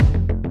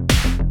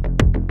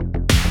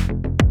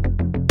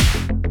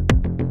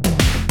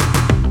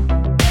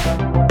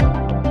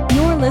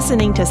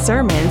listening to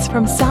sermons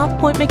from South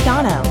Point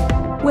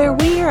McDonough, where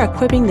we are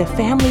equipping the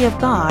family of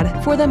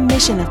God for the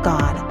mission of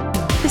God,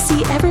 to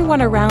see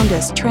everyone around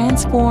us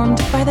transformed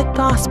by the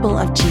gospel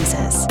of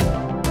Jesus.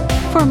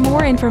 For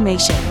more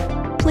information,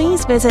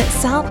 please visit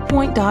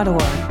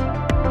southpoint.org.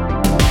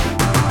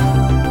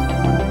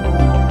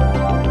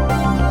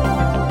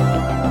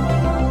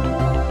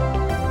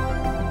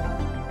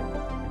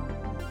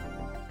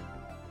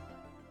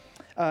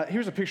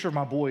 Here's a picture of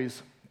my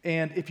boys,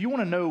 and if you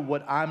want to know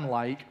what I'm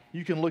like,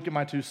 you can look at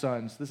my two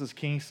sons. This is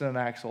Kingston and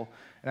Axel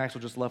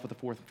just left with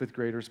the 4th and 5th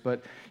graders,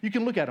 but you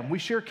can look at them. We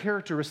share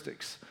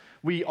characteristics.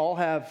 We all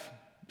have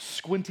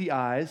squinty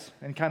eyes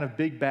and kind of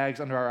big bags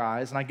under our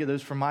eyes, and I get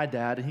those from my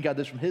dad, and he got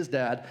those from his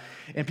dad,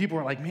 and people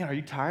are like, man, are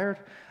you tired?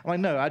 I'm like,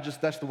 no,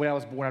 that's the way I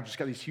was born. I've just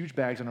got these huge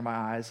bags under my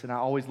eyes, and I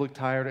always look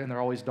tired, and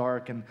they're always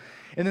dark, and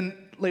then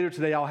later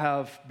today I'll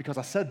have, because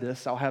I said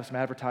this, I'll have some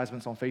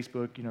advertisements on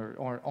Facebook,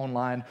 or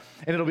online,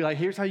 and it'll be like,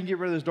 here's how you can get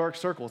rid of those dark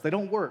circles. They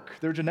don't work.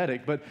 They're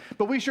genetic, but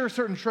we share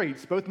certain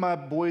traits. Both my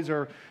boys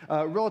are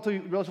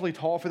relatively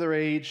tall for their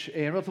age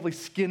and relatively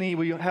skinny.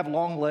 We have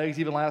long legs.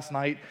 Even last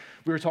night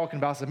we were talking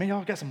about, I said, man,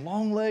 y'all got some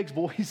long legs,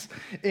 boys.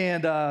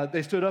 And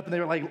they stood up and they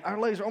were like, our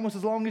legs are almost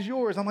as long as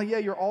yours. I'm like, yeah,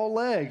 you're all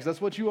legs.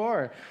 That's what you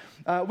are.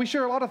 We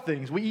share a lot of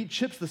things. We eat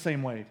chips the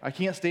same way. I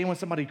can't stand when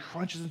somebody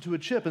crunches into a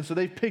chip. And so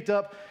they've picked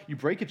up, you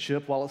break a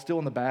chip while it's still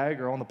in the bag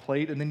or on the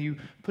plate, and then you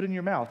put it in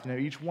your mouth,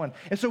 each one.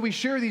 And so we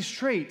share these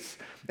traits.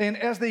 And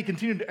as they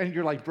continue, and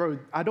you're like, bro,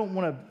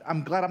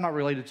 I'm glad I'm not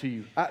related to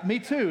you. Me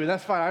too, and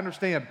that's fine. I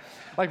understand.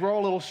 Like, we're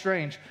all a little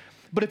strange.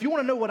 But if you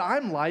want to know what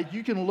I'm like,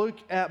 you can look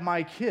at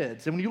my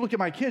kids. And when you look at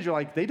my kids, you're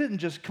like, they didn't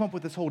just come up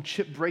with this whole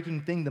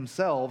chip-breaking thing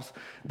themselves.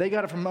 They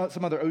got it from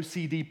some other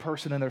OCD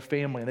person in their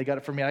family, and they got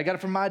it from me. I got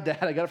it from my dad.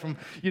 I got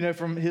it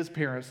from his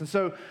parents. And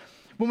so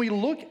when we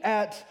look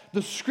at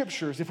the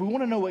scriptures, if we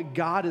want to know what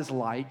God is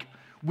like,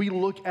 we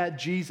look at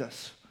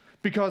Jesus.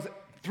 Because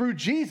through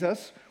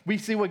Jesus, we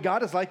see what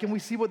God is like, and we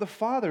see what the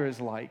Father is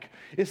like.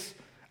 It's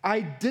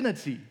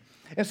identity.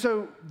 And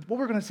so what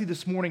we're going to see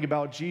this morning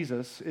about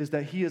Jesus is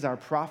that he is our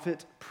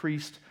prophet,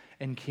 priest,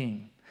 and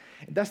king.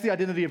 And that's the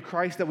identity of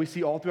Christ that we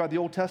see all throughout the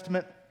Old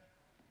Testament,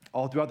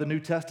 all throughout the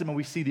New Testament.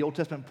 We see the Old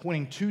Testament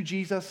pointing to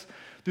Jesus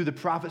through the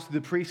prophets,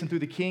 through the priests, and through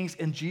the kings.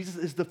 And Jesus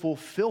is the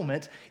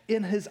fulfillment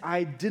in his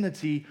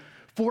identity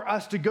for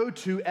us to go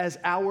to as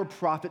our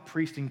prophet,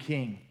 priest, and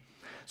king.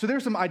 So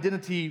there's some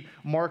identity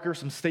markers,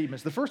 some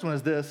statements. The first one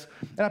is this,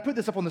 and I put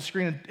this up on the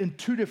screen in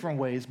two different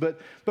ways, but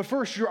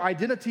first, your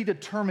identity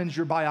determines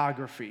your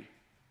biography.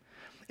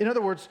 In other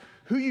words,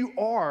 who you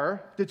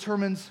are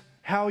determines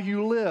how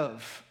you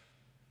live.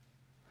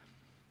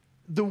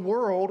 The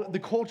world, the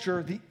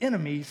culture, the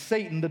enemy,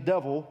 Satan, the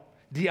devil,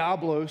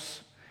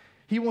 Diablos,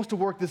 he wants to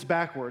work this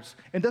backwards.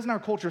 And doesn't our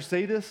culture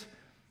say this?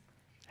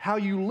 How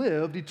you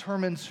live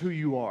determines who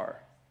you are.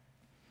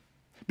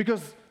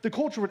 Because the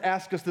culture would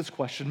ask us this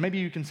question. Maybe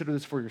you consider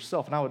this for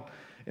yourself, and I would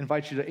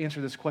invite you to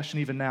answer this question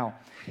even now.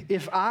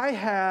 If I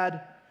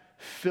had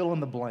fill in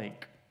the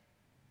blank,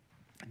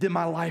 then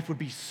my life would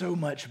be so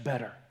much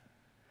better.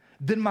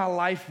 Then my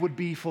life would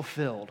be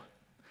fulfilled.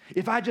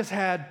 If I just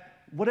had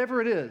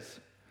whatever it is,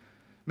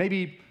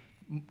 maybe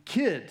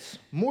kids,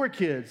 more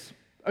kids,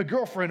 a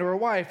girlfriend or a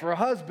wife or a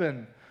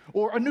husband,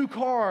 or a new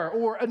car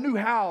or a new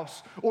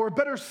house, or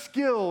better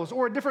skills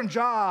or a different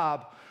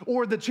job,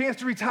 or the chance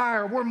to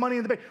retire, more money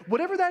in the bank,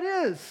 whatever that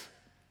is.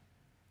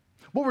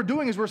 What we're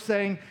doing is we're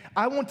saying,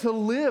 I want to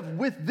live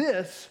with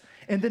this,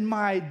 and then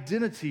my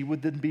identity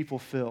would then be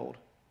fulfilled.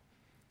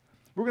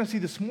 We're going to see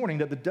this morning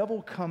that the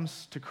devil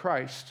comes to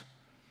Christ,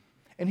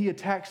 and he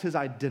attacks his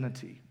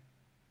identity.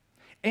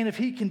 And if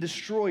he can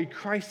destroy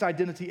Christ's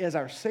identity as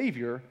our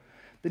Savior,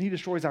 then he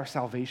destroys our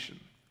salvation.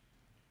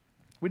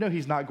 We know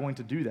he's not going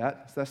to do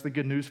that, so that's the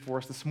good news for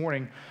us this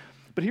morning.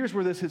 But here's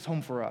where this hits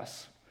home for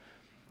us,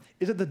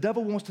 is that the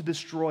devil wants to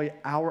destroy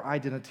our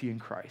identity in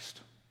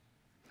Christ.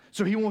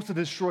 So he wants to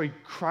destroy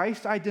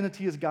Christ's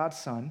identity as God's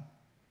Son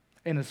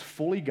and as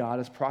fully God,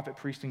 as prophet,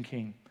 priest, and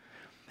king.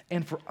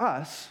 And for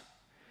us,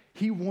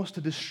 he wants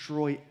to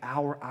destroy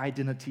our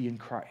identity in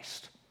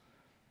Christ.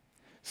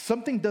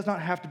 Something does not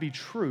have to be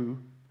true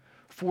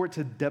for it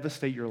to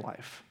devastate your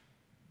life.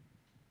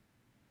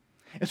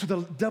 And so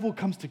the devil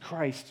comes to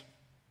Christ,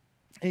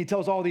 and he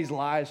tells all these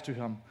lies to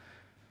him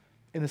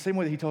in the same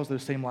way that he tells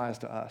those same lies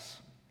to us.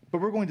 But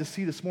we're going to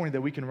see this morning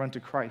that we can run to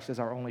Christ as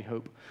our only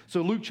hope.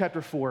 So Luke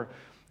chapter 4,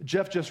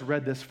 Jeff just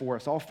read this for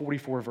us, all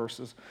 44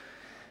 verses.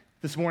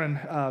 This morning,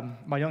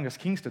 my youngest,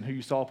 Kingston, who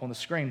you saw up on the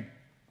screen,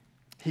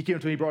 he came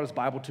to me, brought his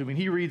Bible to me, and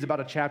he reads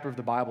about a chapter of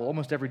the Bible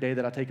almost every day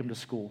that I take him to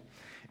school.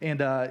 And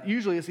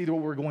usually it's either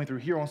what we're going through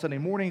here on Sunday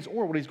mornings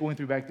or what he's going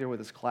through back there with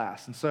his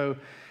class. And so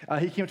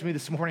he came to me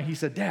this morning, he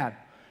said, Dad,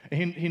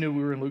 and he knew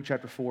we were in Luke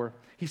chapter 4,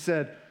 he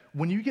said,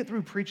 when you get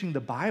through preaching the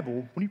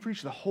Bible, when you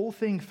preach the whole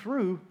thing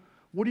through,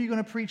 what are you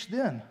going to preach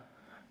then?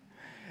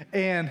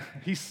 And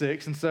he's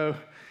 6, and so,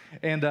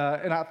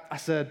 I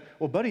said,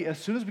 well, buddy, as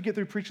soon as we get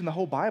through preaching the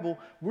whole Bible,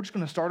 we're just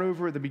going to start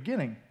over at the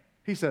beginning.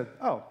 He said,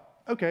 oh,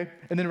 okay,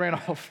 and then ran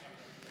off.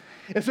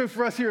 And so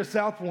for us here at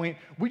South Point,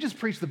 we just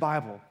preach the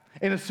Bible.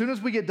 And as soon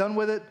as we get done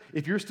with it,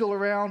 if you're still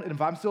around and if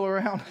I'm still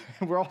around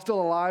and we're all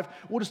still alive,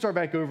 we'll just start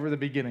back over at the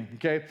beginning,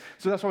 okay?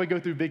 So that's why we go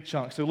through big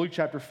chunks. So Luke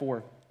chapter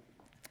 4.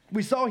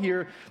 We saw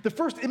here, the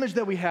first image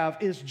that we have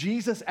is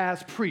Jesus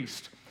as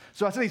priest.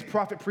 So I said he's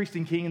prophet, priest,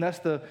 and king, and that's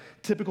the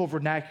typical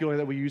vernacular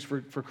that we use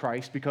for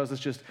Christ because it's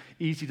just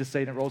easy to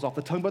say and it rolls off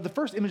the tongue. But the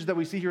first image that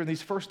we see here in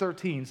these first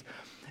 13s,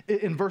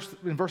 in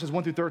verses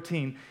 1 through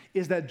 13,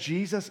 is that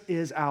Jesus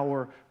is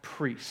our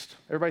priest.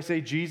 Everybody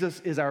say, Jesus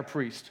is our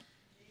priest.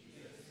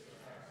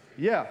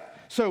 Yeah,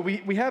 so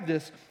we have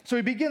this. So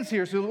he begins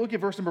here. So look at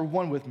verse number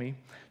 1 with me,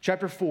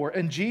 chapter 4.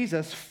 And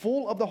Jesus,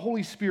 full of the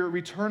Holy Spirit,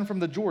 returned from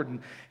the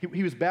Jordan.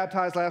 He was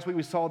baptized last week.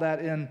 We saw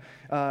that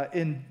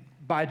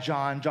by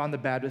John the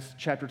Baptist,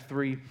 chapter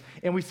 3.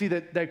 And we see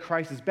that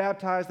Christ is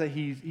baptized, that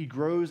he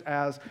grows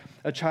as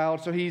a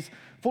child. So he's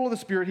full of the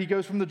Spirit. He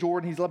goes from the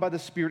Jordan. He's led by the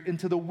Spirit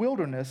into the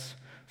wilderness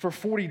for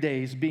 40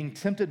 days, being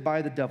tempted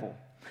by the devil.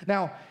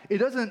 Now,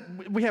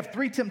 we have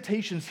 3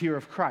 temptations here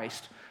of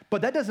Christ.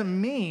 But that doesn't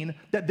mean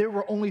that there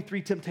were only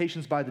 3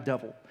 temptations by the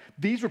devil.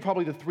 These were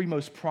probably the 3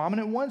 most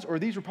prominent ones, or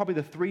these were probably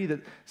the 3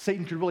 that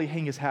Satan could really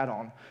hang his hat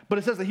on. But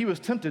it says that he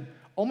was tempted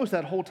almost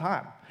that whole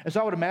time. And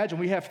so I would imagine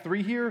we have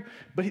 3 here,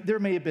 but there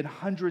may have been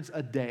hundreds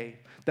a day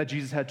that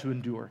Jesus had to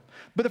endure.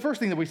 But the first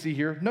thing that we see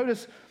here,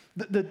 notice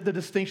the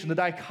distinction, the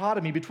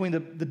dichotomy between the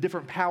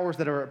different powers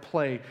that are at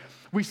play.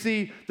 We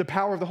see the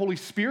power of the Holy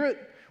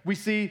Spirit. We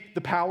see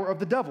the power of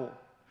the devil.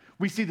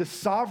 We see the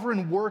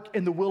sovereign work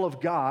and the will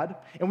of God,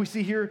 and we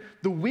see here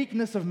the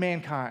weakness of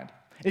mankind.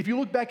 If you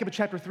look back at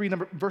chapter 3,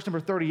 verse number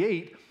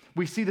 38,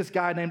 we see this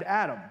guy named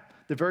Adam,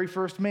 the very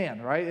first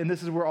man, right? And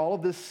this is where all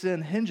of this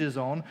sin hinges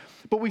on.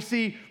 But we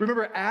see,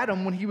 remember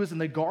Adam, when he was in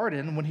the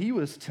garden, when he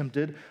was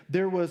tempted,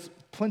 there was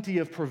plenty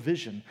of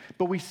provision.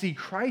 But we see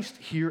Christ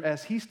here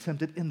as he's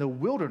tempted in the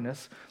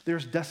wilderness,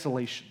 there's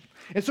desolation.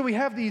 And so we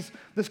have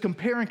this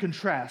compare and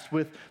contrast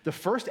with the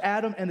first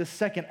Adam and the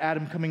second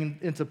Adam coming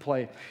into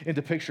play,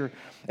 into picture.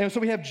 And so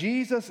we have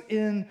Jesus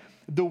in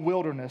the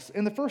wilderness.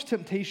 And the first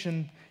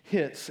temptation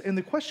hits. And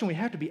the question we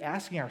have to be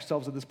asking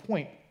ourselves at this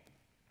point,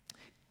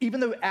 even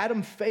though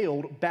Adam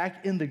failed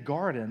back in the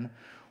garden,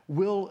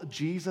 will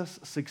Jesus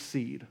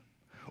succeed?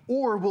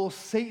 Or will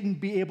Satan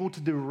be able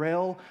to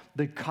derail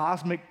the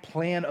cosmic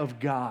plan of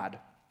God?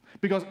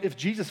 Because if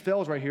Jesus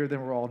fails right here,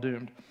 then we're all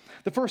doomed.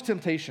 The first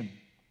temptation,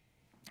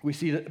 we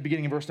see it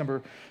beginning in verse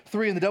number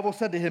 3. And the devil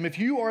said to him, if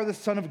you are the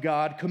Son of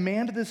God,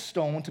 command this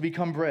stone to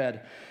become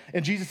bread.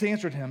 And Jesus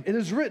answered him, it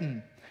is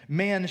written,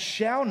 man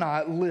shall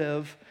not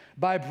live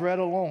by bread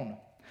alone.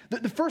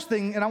 The first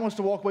thing, and I want us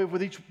to walk away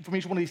from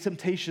each one of these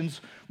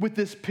temptations with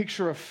this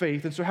picture of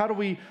faith. And so how do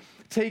we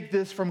take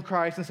this from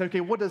Christ and say,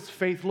 okay, what does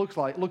faith look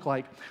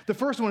like? The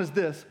first one is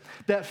this,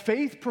 that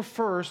faith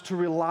prefers to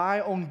rely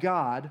on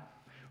God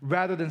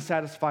rather than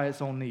satisfy its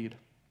own need.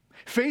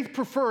 Faith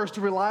prefers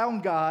to rely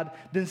on God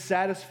than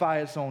satisfy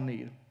its own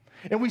need.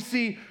 And we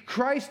see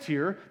Christ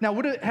here. Now,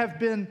 would it have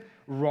been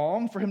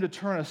wrong for him to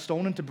turn a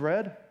stone into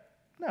bread?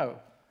 No.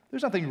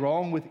 There's nothing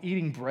wrong with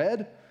eating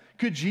bread.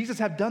 Could Jesus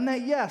have done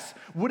that? Yes.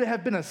 Would it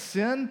have been a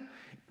sin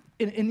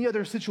in any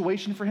other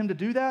situation for him to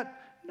do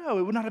that? No,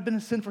 it would not have been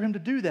a sin for him to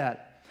do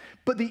that.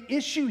 But the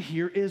issue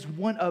here is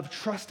one of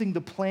trusting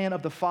the plan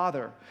of the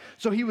Father.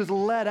 So he was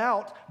led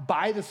out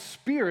by the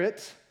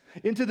Spirit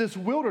into this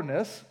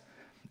wilderness,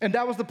 and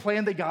that was the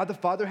plan that God the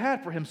Father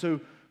had for him.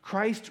 So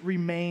Christ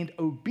remained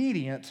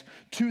obedient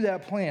to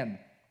that plan.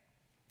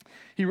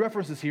 He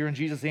references here, and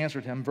Jesus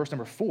answered him, verse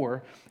number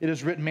 4, it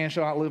is written, man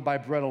shall not live by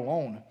bread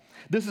alone.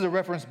 This is a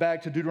reference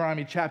back to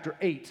Deuteronomy chapter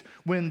 8,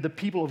 when the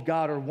people of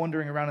God are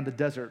wandering around in the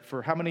desert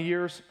for how many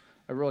years?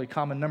 A really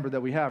common number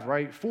that we have,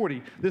 right?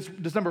 40.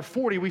 This number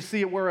 40, we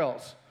see it where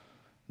else?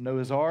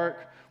 Noah's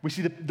Ark. We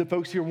see the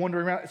folks here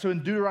wandering around. So in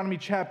Deuteronomy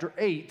chapter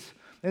 8,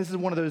 and this is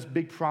one of those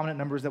big prominent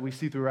numbers that we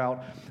see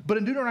throughout. But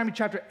in Deuteronomy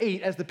chapter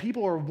 8, as the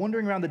people are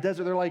wandering around the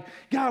desert, they're like,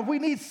 God, we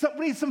need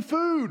some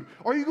food.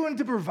 Are you going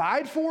to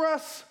provide for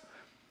us?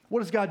 What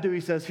does God do?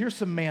 He says, here's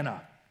some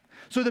manna.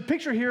 So the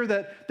picture here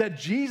that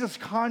Jesus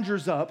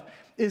conjures up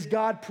is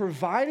God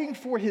providing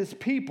for his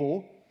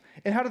people.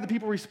 And how do the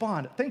people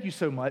respond? Thank you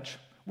so much.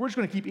 We're just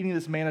going to keep eating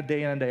this manna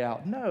day in and day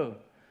out. No.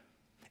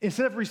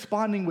 Instead of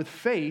responding with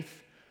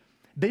faith,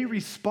 they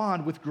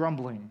respond with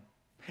grumbling.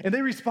 And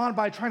they respond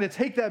by trying to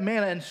take that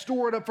manna and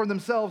store it up for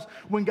themselves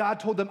when God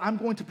told them, I'm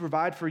going to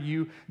provide for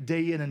you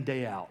day in and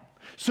day out.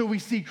 So we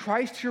see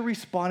Christ here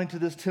responding to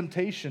this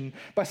temptation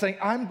by saying,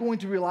 I'm going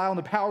to rely on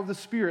the power of the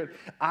Spirit.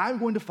 I'm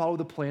going to follow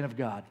the plan of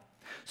God.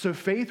 So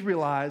faith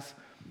relies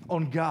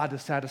on God to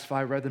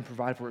satisfy rather than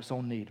provide for its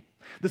own need.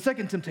 The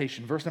second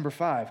temptation, verse number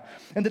 5,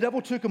 and the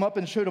devil took him up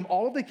and showed him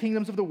all of the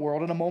kingdoms of the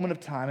world in a moment of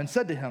time and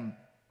said to him,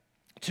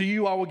 to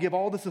you I will give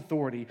all this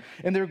authority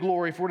and their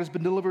glory, for it has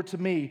been delivered to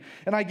me,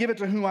 and I give it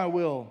to whom I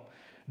will.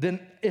 Then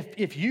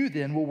if you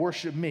then will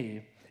worship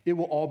me, it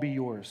will all be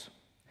yours.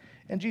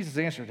 And Jesus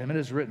answered him, it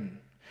is written,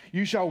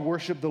 you shall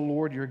worship the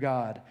Lord your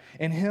God,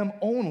 and him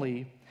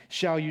only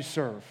shall you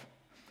serve.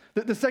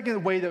 The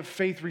second way that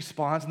faith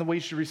responds, and the way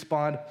you should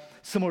respond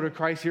similar to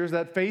Christ here, is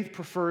that faith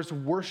prefers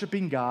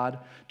worshiping God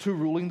to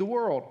ruling the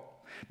world.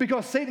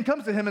 Because Satan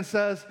comes to him and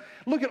says,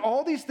 look at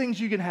all these things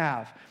you can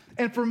have.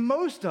 And for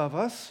most of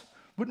us,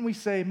 wouldn't we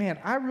say, man,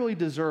 I really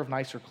deserve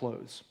nicer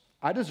clothes.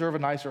 I deserve a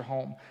nicer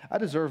home. I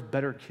deserve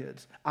better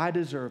kids. I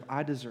deserve.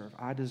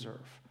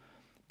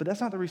 But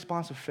that's not the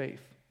response of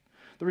faith.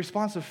 The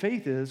response of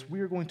faith is we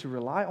are going to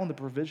rely on the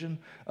provision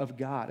of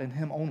God and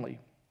Him only.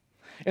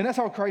 And that's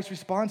how Christ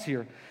responds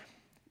here.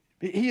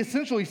 He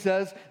essentially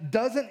says,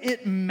 doesn't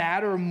it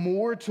matter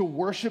more to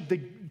worship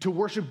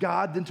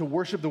God than to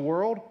worship the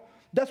world?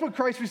 That's what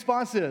Christ's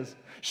response is.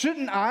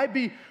 Shouldn't I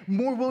be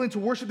more willing to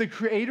worship the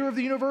creator of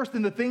the universe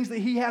than the things that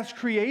He has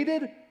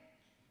created?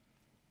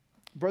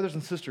 Brothers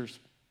and sisters,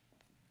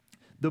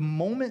 the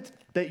moment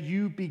that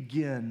you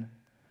begin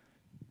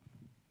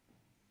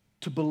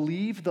to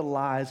believe the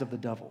lies of the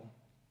devil,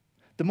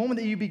 the moment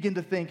that you begin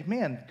to think,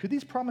 man, could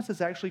these promises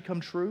actually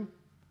come true?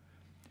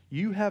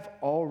 You have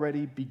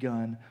already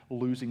begun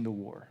losing the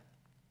war.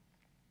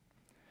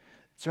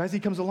 So as he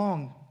comes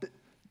along,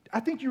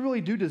 I think you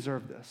really do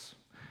deserve this.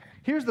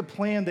 Here's the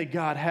plan that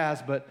God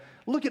has, but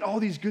look at all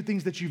these good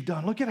things that you've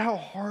done. Look at how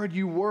hard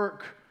you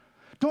work.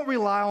 Don't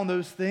rely on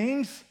those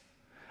things.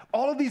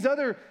 All of these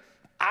other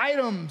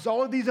items,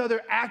 all of these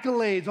other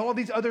accolades, all of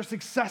these other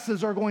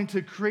successes are going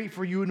to create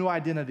for you a new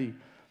identity.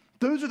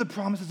 Those are the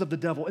promises of the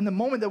devil. In the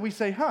moment that we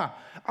say,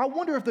 I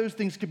wonder if those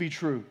things could be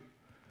true,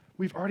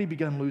 we've already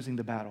begun losing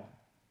the battle.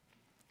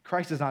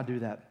 Christ does not do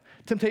that.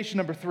 Temptation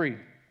number 3,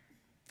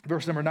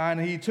 verse number 9,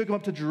 he took him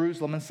up to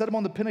Jerusalem and set him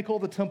on the pinnacle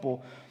of the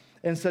temple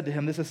and said to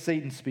him, this is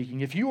Satan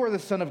speaking, if you are the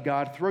Son of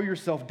God, throw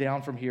yourself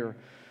down from here.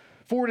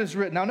 For it is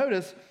written. Now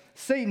notice,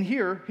 Satan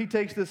here, he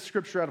takes this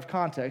scripture out of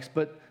context,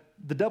 but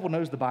the devil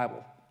knows the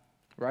Bible,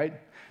 right?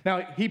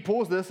 Now, he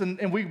pulls this,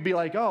 and we'd be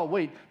like, oh,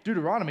 wait,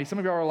 Deuteronomy. Some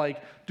of y'all are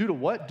like, due to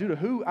what? Due to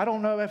who? I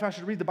don't know if I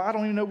should read the Bible. I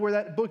don't even know where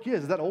that book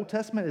is. Is that Old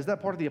Testament? Is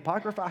that part of the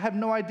Apocrypha? I have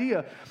no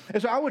idea.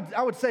 And so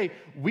I would say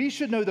we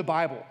should know the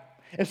Bible.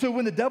 And so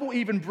when the devil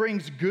even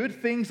brings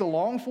good things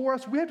along for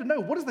us, we have to know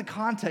what is the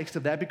context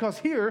of that. Because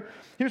here's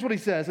what he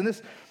says. And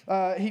this,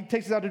 he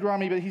takes us out of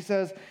Deuteronomy, but he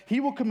says, he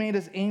will command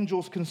his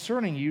angels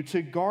concerning you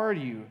to guard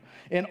you.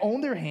 And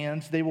on their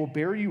hands they will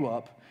bear you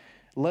up,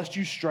 lest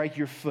you strike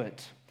your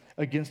foot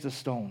against a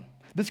stone.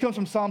 This comes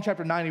from Psalm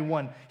chapter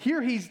 91.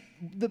 Here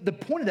the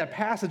point of that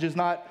passage is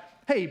not,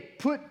 hey,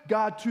 put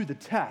God to the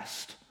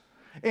test.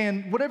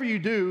 And whatever you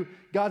do,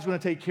 God's going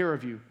to take care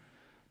of you.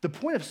 The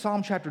point of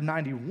Psalm chapter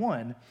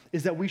 91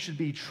 is that we should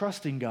be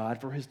trusting God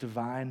for His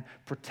divine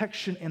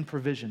protection and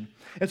provision.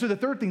 And so the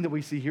third thing that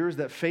we see here is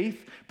that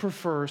faith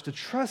prefers to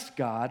trust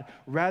God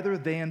rather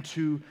than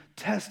to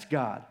test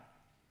God.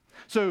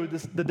 So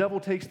the devil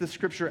takes this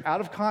scripture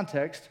out of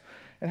context,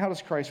 and how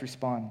does Christ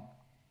respond?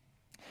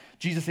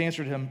 Jesus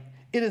answered him,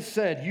 it is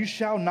said, you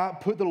shall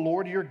not put the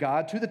Lord your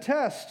God to the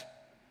test.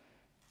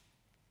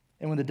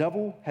 And when the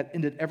devil had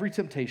ended every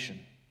temptation,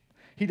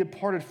 he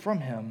departed from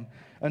him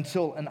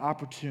until an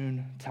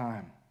opportune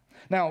time.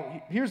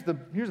 Now, here's the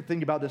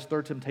thing about this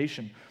third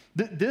temptation.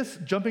 This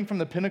jumping from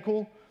the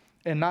pinnacle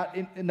and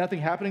nothing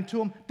happening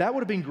to him, that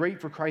would have been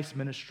great for Christ's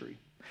ministry.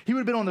 He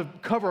would have been on the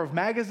cover of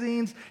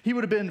magazines. He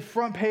would have been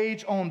front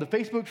page on the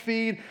Facebook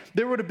feed.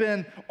 There would have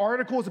been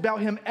articles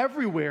about him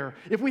everywhere.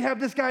 If we have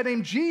this guy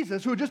named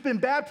Jesus who had just been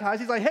baptized,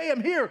 he's like, hey,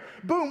 I'm here.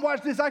 Boom,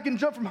 watch this. I can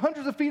jump from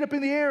hundreds of feet up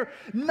in the air.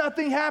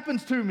 Nothing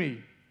happens to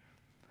me.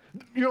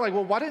 You're like,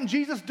 well, why didn't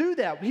Jesus do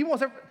that?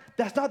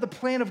 That's not the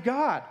plan of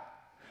God.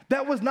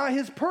 That was not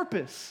His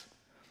purpose.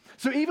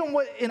 So even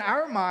what in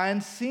our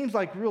minds seems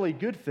like really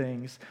good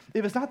things,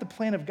 if it's not the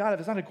plan of God, if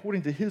it's not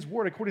according to His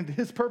word, according to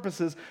His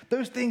purposes,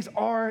 those things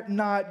are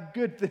not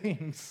good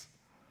things.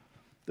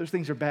 Those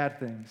things are bad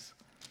things.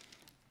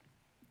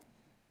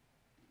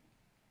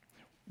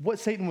 What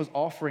Satan was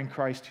offering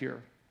Christ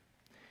here,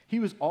 he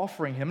was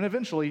offering him, and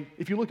eventually,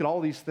 if you look at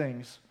all these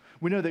things,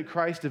 we know that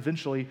Christ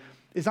eventually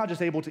is not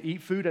just able to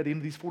eat food at the end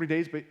of these 40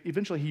 days, but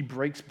eventually he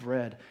breaks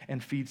bread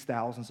and feeds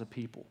thousands of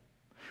people.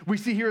 We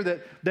see here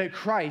that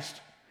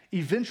Christ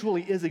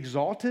eventually is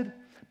exalted,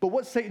 but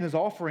what Satan is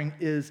offering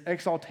is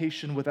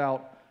exaltation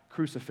without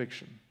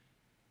crucifixion.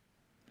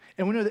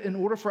 And we know that in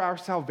order for our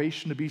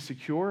salvation to be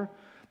secure,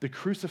 the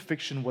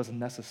crucifixion was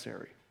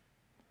necessary.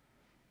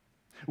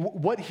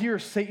 What here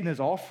Satan is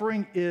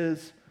offering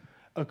is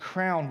a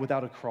crown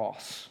without a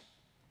cross.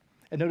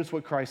 And notice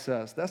what Christ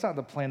says. That's not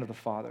the plan of the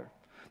Father.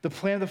 The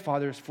plan of the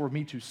Father is for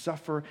me to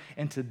suffer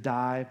and to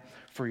die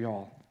for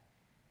y'all.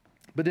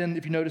 But then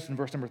if you notice in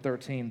verse number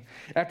 13,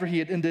 after he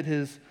had ended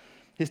his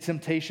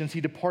temptations,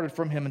 he departed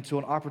from him until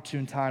an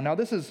opportune time. Now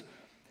this is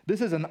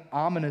an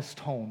ominous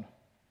tone,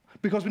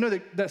 because we know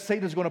that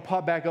Satan is going to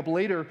pop back up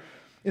later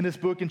in this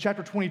book. In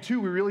chapter 22,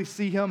 we really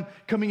see him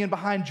coming in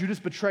behind Judas'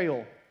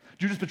 betrayal.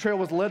 Judas' betrayal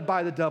was led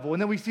by the devil.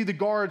 And then we see the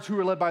guards who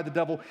were led by the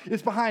devil.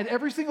 It's behind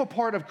every single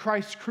part of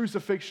Christ's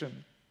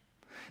crucifixion.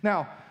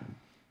 Now,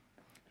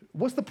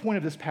 what's the point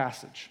of this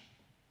passage?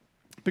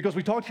 Because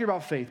we talked here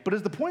about faith, but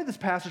is the point of this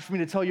passage for me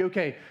to tell you,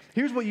 okay,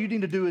 here's what you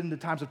need to do in the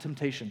times of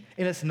temptation,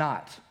 and it's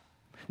not.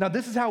 Now,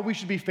 this is how we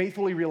should be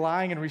faithfully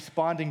relying and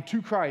responding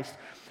to Christ.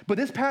 But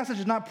this passage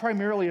is not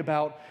primarily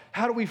about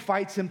how do we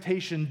fight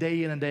temptation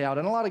day in and day out.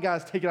 And a lot of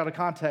guys take it out of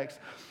context.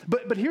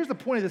 But here's the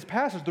point of this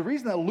passage. The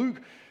reason that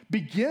Luke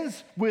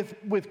begins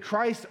with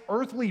Christ's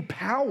earthly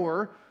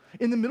power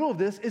in the middle of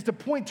this is to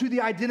point to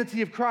the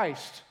identity of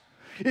Christ.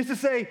 It's to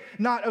say,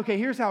 not, okay,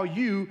 here's how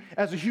you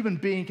as a human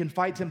being can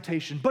fight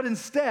temptation. But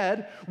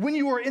instead, when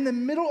you are in the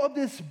middle of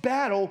this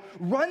battle,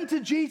 run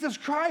to Jesus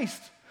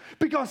Christ.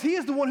 Because he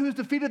is the one who has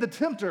defeated the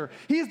tempter.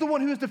 He is the one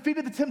who has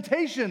defeated the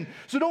temptation.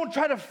 So don't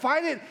try to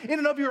fight it in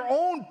and of your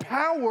own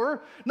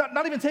power.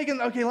 Not even taking,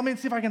 okay, let me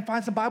see if I can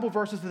find some Bible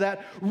verses to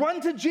that. Run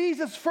to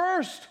Jesus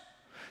first.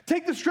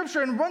 Take the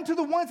scripture and run to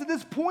the ones that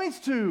this points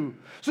to.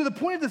 So the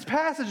point of this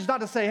passage is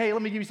not to say, hey,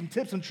 let me give you some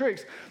tips and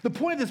tricks. The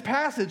point of this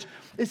passage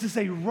is to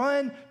say,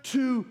 run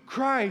to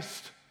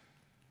Christ.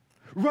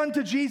 Run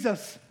to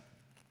Jesus.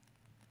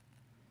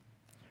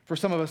 For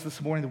some of us this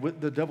morning,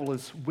 the devil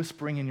is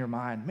whispering in your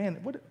mind,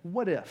 man,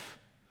 what if?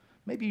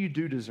 Maybe you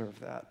do deserve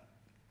that.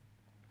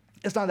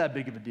 It's not that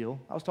big of a deal.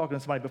 I was talking to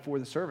somebody before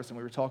the service, and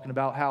we were talking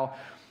about how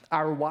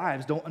our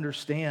wives don't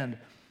understand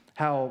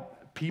how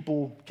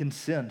people can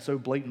sin so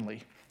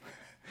blatantly.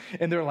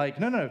 And they're like,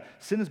 no,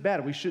 sin is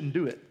bad. We shouldn't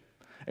do it.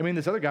 I mean,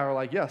 this other guy were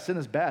like, yeah, sin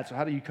is bad, so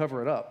how do you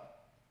cover it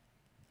up?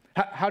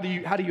 How do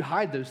you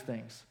hide those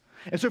things?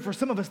 And so for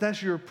some of us, that's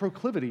your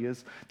proclivity,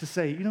 is to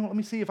say, let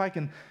me see if I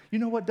can, you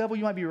know what, devil,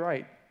 you might be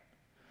right.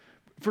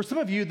 For some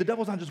of you, the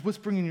devil's not just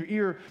whispering in your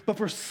ear, but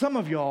for some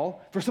of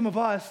y'all, for some of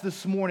us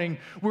this morning,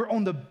 we're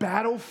on the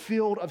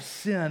battlefield of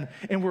sin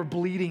and we're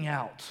bleeding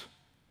out.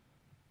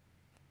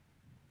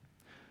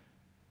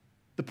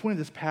 The point of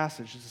this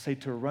passage is to say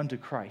to run to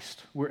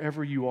Christ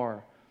wherever you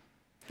are.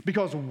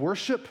 Because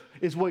worship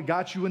is what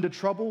got you into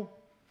trouble,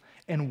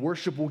 and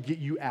worship will get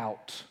you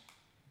out.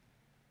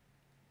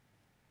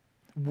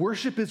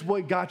 Worship is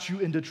what got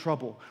you into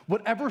trouble.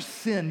 Whatever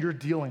sin you're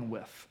dealing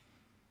with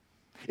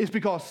is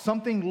because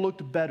something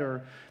looked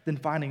better than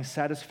finding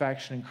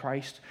satisfaction in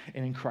Christ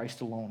and in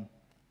Christ alone.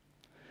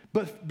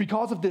 But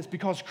because of this,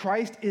 because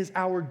Christ is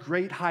our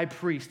great high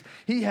priest,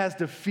 he has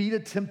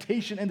defeated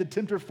temptation and the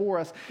tempter for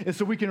us, and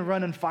so we can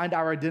run and find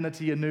our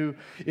identity anew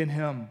in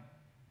him.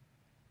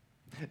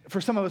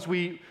 For some of us,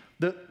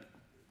 the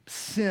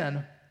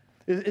sin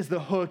is the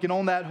hook, and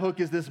on that hook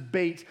is this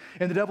bait,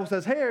 and the devil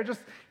says, hey,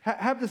 just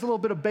have this little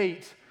bit of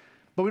bait,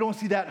 but we don't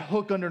see that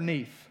hook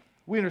underneath.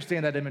 We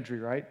understand that imagery,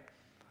 right?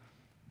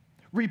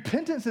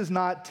 Repentance is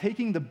not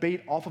taking the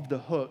bait off of the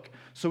hook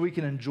so we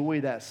can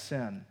enjoy that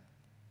sin.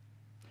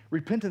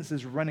 Repentance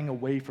is running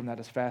away from that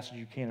as fast as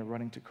you can and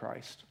running to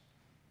Christ.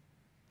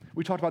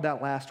 We talked about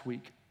that last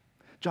week.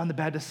 John the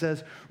Baptist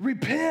says,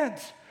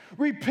 repent,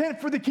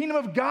 for the kingdom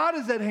of God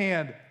is at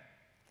hand.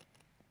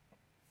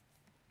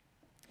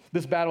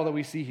 This battle that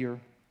we see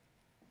here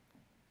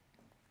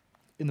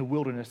in the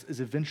wilderness is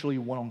eventually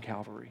won on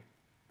Calvary.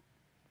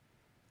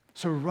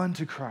 So run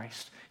to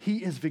Christ. He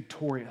is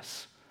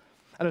victorious.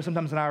 I know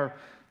sometimes in our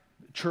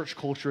church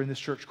culture, in this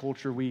church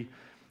culture,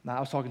 I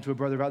was talking to a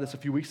brother about this a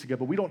few weeks ago,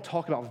 but we don't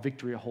talk about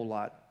victory a whole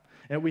lot.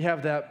 And we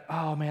have that,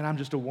 oh man, I'm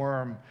just a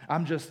worm.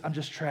 I'm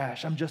just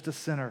trash. I'm just a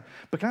sinner.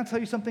 But can I tell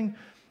you something?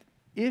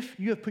 If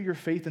you have put your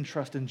faith and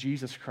trust in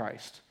Jesus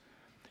Christ,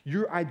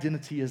 your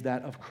identity is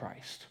that of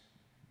Christ.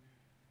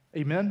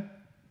 Amen?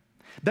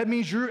 That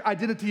means your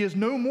identity is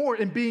no more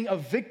in being a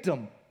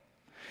victim.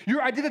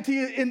 Your identity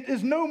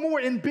is no more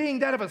in being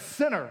that of a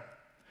sinner.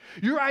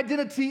 Your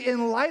identity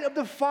in light of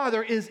the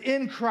Father is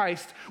in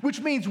Christ, which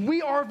means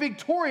we are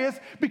victorious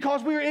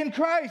because we are in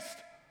Christ.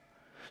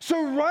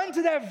 So run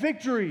to that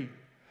victory.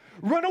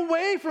 Run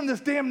away from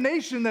this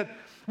damnation that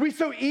we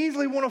so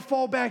easily want to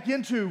fall back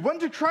into. Run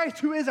to Christ,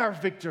 who is our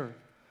victor.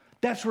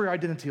 That's where our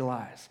identity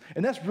lies.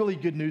 And that's really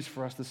good news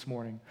for us this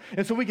morning.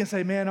 And so we can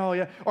say, man, oh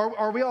yeah,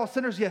 are we all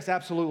sinners? Yes,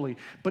 absolutely.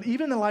 But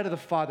even in the light of the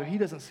Father, he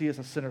doesn't see us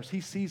as sinners. He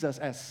sees us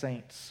as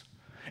saints.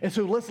 And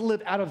so let's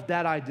live out of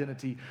that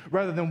identity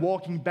rather than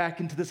walking back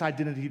into this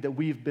identity that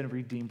we've been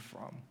redeemed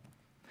from.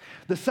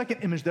 The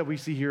second image that we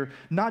see here,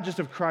 not just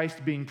of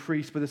Christ being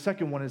priest, but the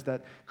second one is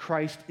that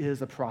Christ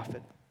is a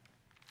prophet.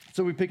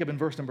 So we pick up in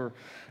verse number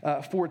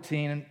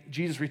 14, and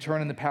Jesus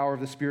returned in the power of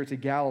the Spirit to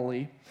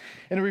Galilee.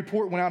 And a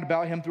report went out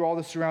about him through all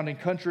the surrounding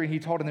country, and he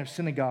taught in their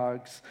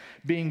synagogues,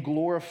 being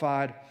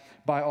glorified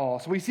by all.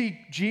 So we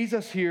see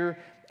Jesus here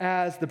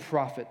as the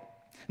prophet.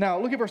 Now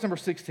look at verse number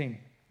 16.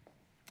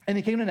 And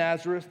he came to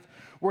Nazareth,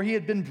 where he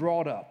had been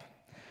brought up.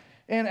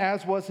 And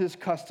as was his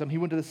custom, he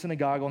went to the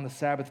synagogue on the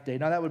Sabbath day.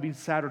 Now, that would be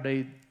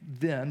Saturday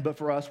then, but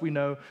for us, we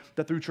know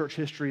that through church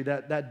history,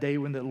 that day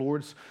when the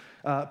Lord's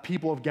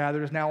people have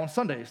gathered is now on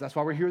Sundays. That's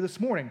why we're here this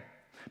morning.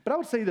 But I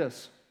would say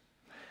this.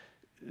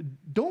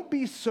 Don't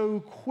be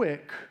so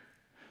quick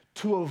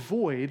to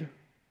avoid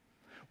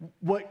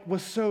what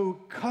was so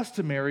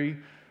customary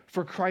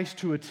for Christ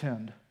to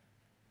attend.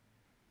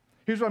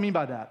 Here's what I mean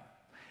by that.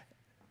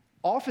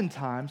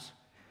 Oftentimes,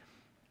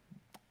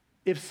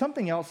 if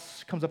something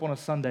else comes up on a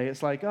Sunday,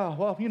 it's like, oh,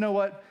 well, you know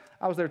what?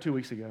 I was there 2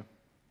 weeks ago.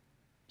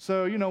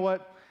 So, you know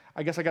what?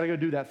 I guess I got to go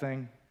do that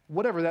thing,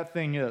 whatever that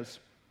thing is.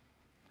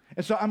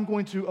 And so I'm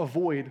going to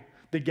avoid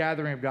the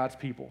gathering of God's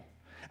people.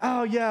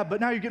 Oh, yeah,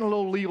 but now you're getting a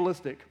little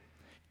legalistic.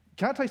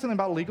 Can I tell you something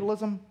about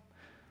legalism?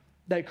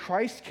 That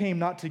Christ came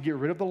not to get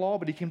rid of the law,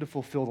 but he came to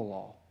fulfill the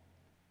law.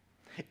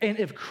 And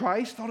if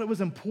Christ thought it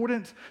was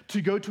important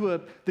to go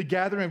to the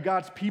gathering of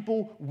God's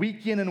people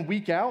week in and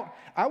week out,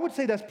 I would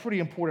say that's pretty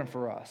important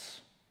for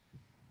us.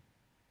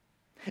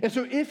 And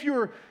so if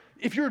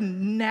your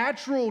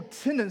natural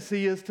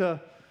tendency is to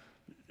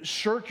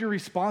shirk your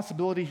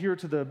responsibility here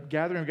to the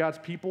gathering of God's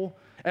people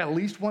at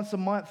least once a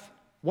month,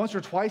 once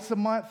or twice a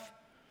month,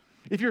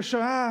 if you're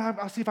sure,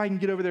 I'll see if I can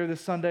get over there this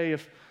Sunday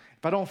if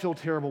I don't feel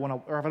terrible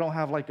or if I don't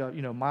have like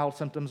mild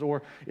symptoms,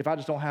 or if I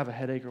just don't have a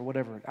headache or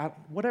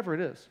whatever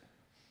it is.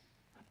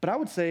 But I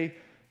would say,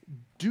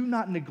 do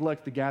not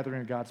neglect the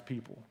gathering of God's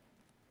people.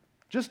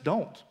 Just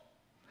don't.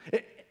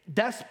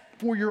 That's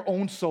for your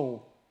own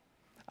soul.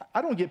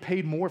 I don't get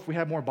paid more if we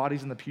have more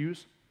bodies in the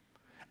pews.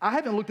 I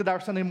haven't looked at our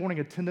Sunday morning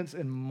attendance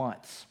in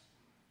months.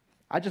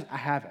 I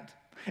haven't.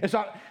 And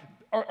so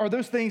are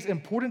those things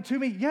important to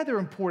me? Yeah, they're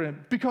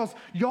important because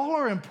y'all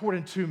are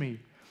important to me.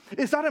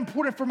 It's not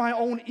important for my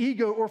own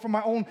ego or for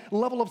my own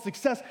level of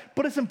success,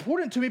 but it's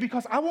important to me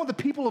because I want the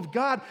people of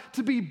God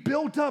to be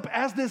built up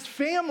as this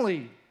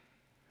family.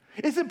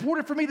 It's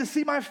important for me to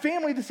see my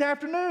family this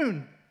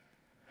afternoon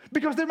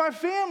because they're my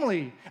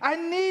family. I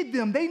need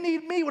them. They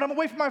need me. When I'm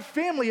away from my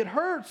family, it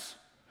hurts.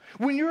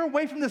 When you're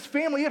away from this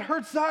family, it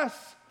hurts us.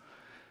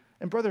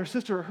 And brother or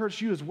sister, it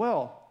hurts you as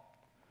well.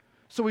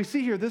 So we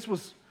see here this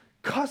was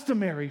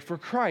customary for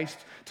Christ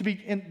to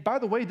be, and by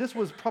the way, this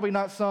was probably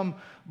not some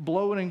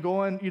blowing and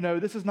going,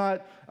 this is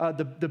not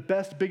the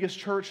best, biggest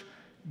church.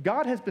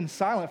 God has been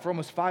silent for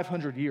almost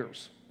 500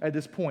 years at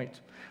this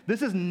point.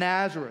 This is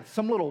Nazareth,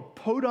 some little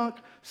podunk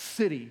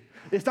city.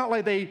 It's not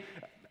like they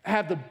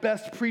have the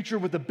best preacher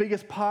with the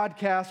biggest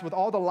podcast with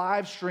all the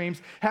live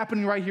streams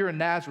happening right here in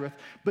Nazareth.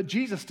 But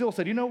Jesus still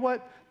said, you know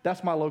what?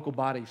 That's my local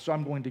body, so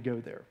I'm going to go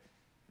there.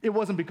 It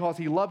wasn't because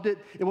he loved it.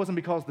 It wasn't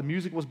because the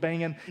music was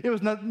banging. It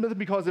was nothing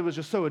because it was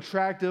just so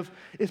attractive.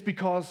 It's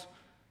because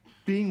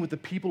being with the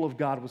people of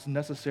God was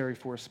necessary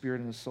for his spirit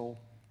and his soul.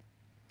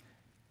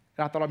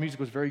 And I thought our music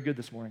was very good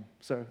this morning.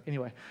 So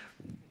anyway,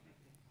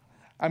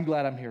 I'm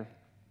glad I'm here.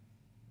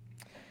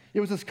 It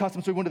was this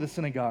custom, so we went to the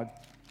synagogue.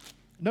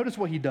 Notice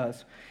what he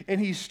does.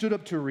 And he stood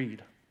up to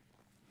read.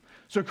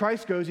 So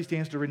Christ goes, he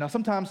stands to read. Now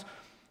sometimes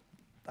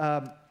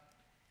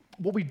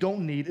what we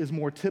don't need is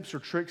more tips or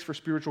tricks for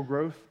spiritual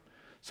growth.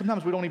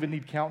 Sometimes we don't even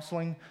need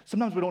counseling.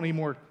 Sometimes we don't need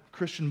more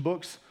Christian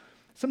books.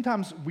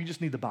 Sometimes we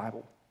just need the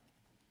Bible.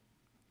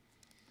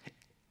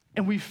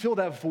 And we fill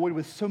that void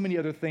with so many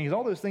other things.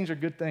 All those things are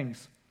good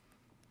things.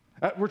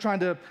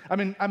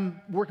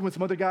 I'm working with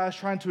some other guys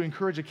trying to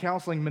encourage a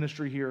counseling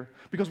ministry here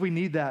because we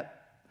need that.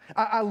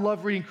 I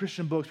love reading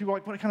Christian books. People are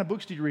like, what kind of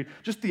books do you read?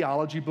 Just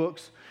theology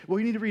books. Well,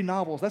 you need to read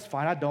novels. That's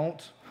fine. I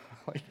don't.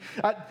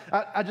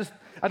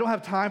 I don't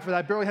have time for that.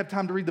 I barely have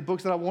time to read the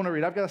books that I want to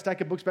read. I've got a stack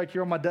of books back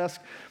here on my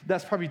desk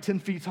that's probably 10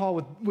 feet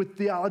tall with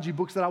theology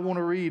books that I want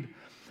to read.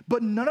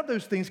 But none of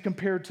those things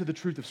compared to the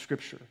truth of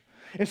Scripture.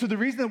 And so the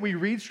reason that we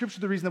read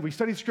Scripture, the reason that we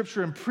study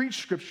Scripture and preach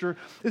Scripture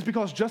is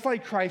because just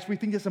like Christ, we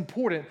think it's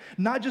important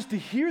not just to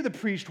hear the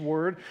preached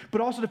word,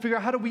 but also to figure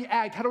out how do we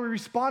act, how do we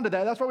respond to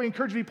that. That's why we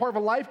encourage you to be part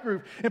of a life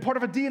group and part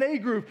of a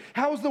DNA group.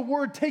 How is the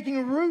word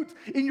taking root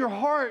in your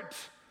heart?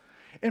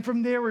 And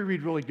from there, we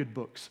read really good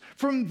books.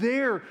 From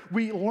there,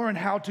 we learn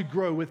how to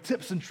grow with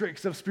tips and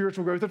tricks of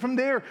spiritual growth. And from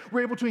there,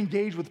 we're able to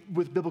engage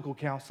with biblical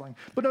counseling.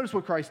 But notice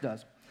what Christ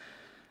does.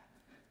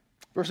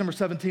 Verse number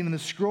 17, and the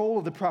scroll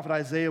of the prophet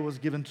Isaiah was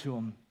given to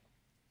him.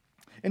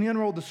 And he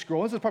unrolled the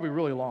scroll. This is probably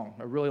really long,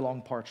 a really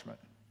long parchment.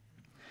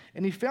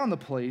 And he found the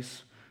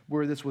place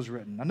where this was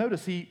written. Now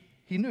notice he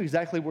knew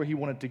exactly where he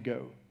wanted to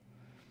go.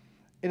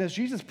 And as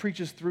Jesus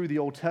preaches through the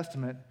Old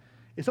Testament,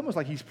 it's almost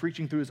like he's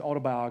preaching through his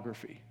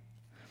autobiography.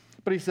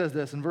 But he says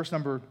this in verse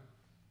number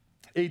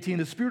 18,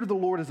 the Spirit of the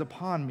Lord is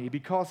upon me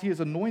because he has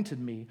anointed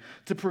me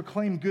to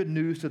proclaim good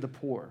news to the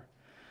poor.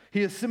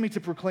 He has sent me to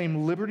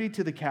proclaim liberty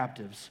to the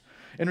captives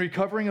and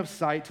recovering of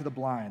sight to the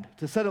blind,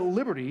 to set at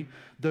liberty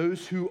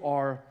those who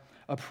are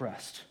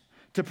oppressed,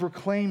 to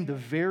proclaim the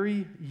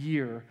very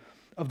year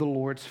of the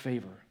Lord's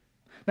favor.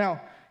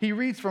 Now, he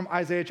reads from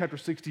Isaiah chapter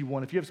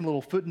 61. If you have some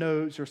little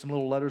footnotes or some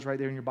little letters right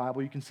there in your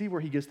Bible, you can see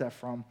where he gets that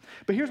from.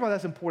 But here's why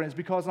that's important. It's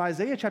because in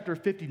Isaiah chapter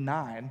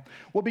 59,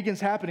 what begins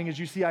happening is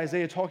you see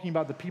Isaiah talking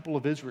about the people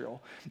of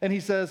Israel. And he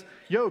says,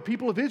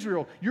 people of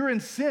Israel, you're in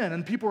sin.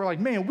 And people are like,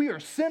 man, we are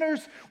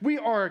sinners. We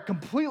are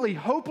completely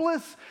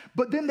hopeless.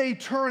 But then they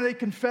turn, they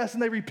confess,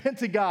 and they repent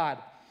to God.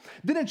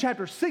 Then in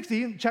chapter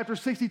 60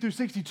 through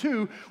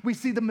 62, we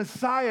see the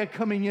Messiah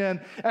coming in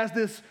as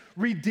this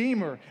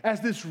redeemer, as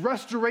this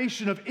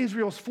restoration of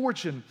Israel's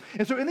fortune.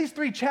 And so in these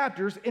 3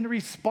 chapters, in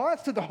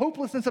response to the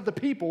hopelessness of the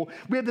people,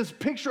 we have this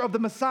picture of the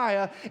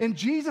Messiah, and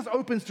Jesus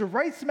opens to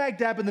right smack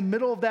dab in the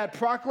middle of that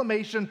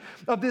proclamation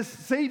of this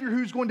Savior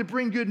who's going to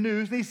bring good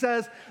news. And he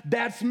says,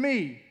 that's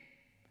me.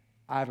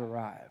 I've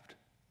arrived.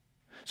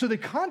 So the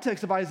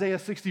context of Isaiah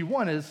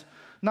 61 is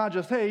Not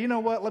just, hey, you know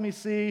what, let me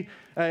see.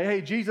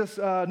 Hey, Jesus,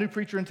 new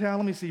preacher in town,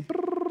 let me see.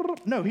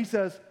 No, he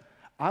says,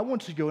 I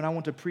want to go and I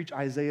want to preach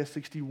Isaiah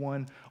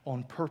 61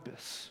 on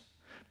purpose.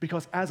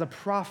 Because as a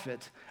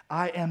prophet,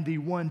 I am the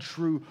one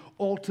true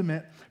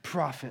ultimate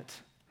prophet.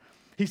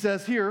 He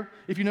says here,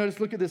 if you notice,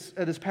 look at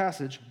this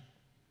passage.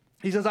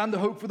 He says, I'm the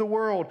hope for the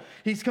world.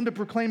 He's come to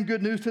proclaim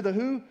good news to the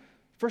who?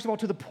 First of all,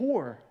 to the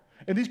poor.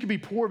 And these could be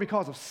poor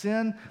because of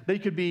sin. They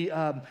could be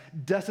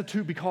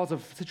destitute because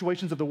of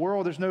situations of the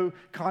world. There's no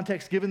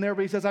context given there,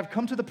 but he says, I've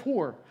come to the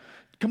poor,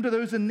 come to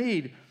those in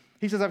need.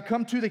 He says, I've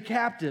come to the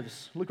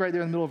captives. Look right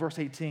there in the middle of verse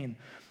 18.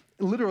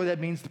 Literally, that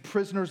means the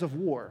prisoners of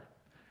war.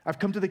 I've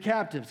come to the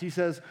captives. He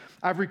says,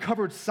 I've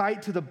recovered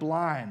sight to the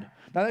blind.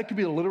 Now, that could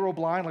be the literal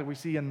blind, like we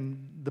see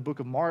in the book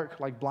of Mark,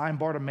 like blind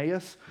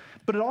Bartimaeus.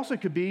 But it also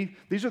could be,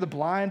 these are the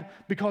blind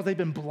because they've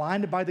been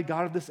blinded by the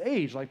God of this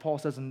age, like Paul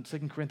says in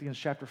 2 Corinthians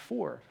chapter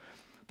 4.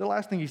 The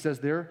last thing he says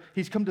there,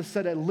 he's come to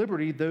set at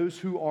liberty those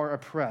who are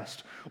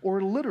oppressed,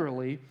 or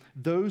literally,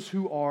 those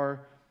who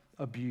are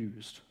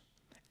abused.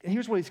 And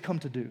here's what he's come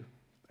to do.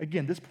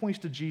 Again, this points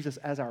to Jesus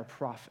as our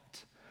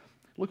prophet.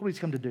 Look what he's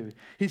come to do.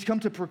 He's come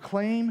to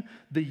proclaim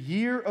the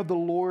year of the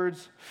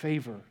Lord's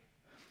favor.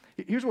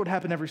 Here's what would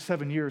happen every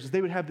 7 years, is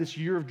they would have this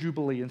year of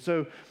Jubilee. And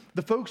so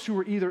the folks who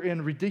were either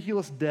in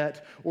ridiculous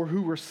debt or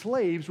who were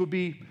slaves would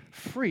be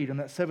freed in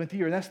that 7th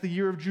year. And that's the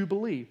year of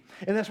Jubilee.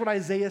 And that's what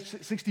Isaiah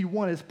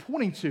 61 is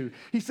pointing to.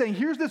 He's saying,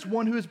 here's this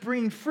one who is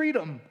bringing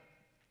freedom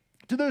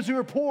to those who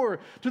are poor,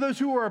 to those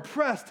who are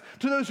oppressed,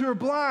 to those who are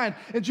blind.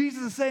 And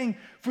Jesus is saying,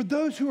 for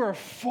those who are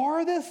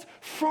farthest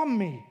from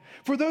me,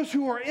 for those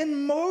who are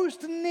in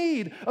most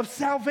need of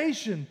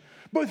salvation,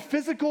 both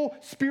physical,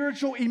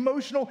 spiritual,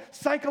 emotional,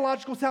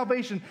 psychological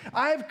salvation,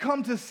 I've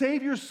come to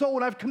save your soul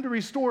and I've come to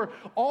restore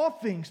all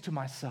things to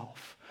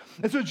myself.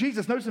 And so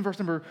Jesus, notice in verse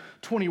number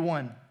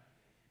 21,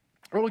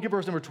 or look at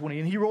verse number 20,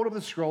 and he rolled up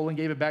the scroll and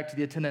gave it back to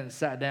the attendant and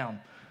sat down.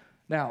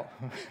 Now,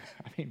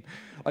 I mean,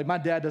 like my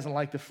dad doesn't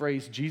like the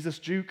phrase Jesus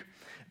juke,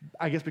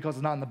 I guess because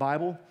it's not in the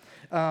Bible.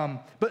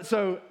 But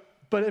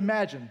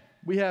imagine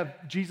we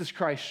have Jesus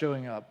Christ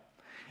showing up.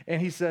 And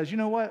he says, you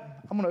know what?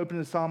 I'm going to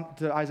open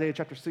to Isaiah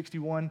chapter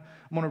 61.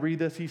 I'm going to read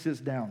this. He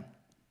sits down.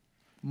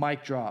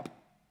 Mic drop.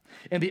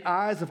 And the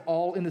eyes of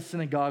all in the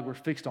synagogue were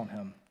fixed on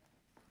him.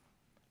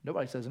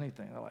 Nobody says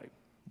anything. They're like,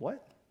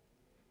 what?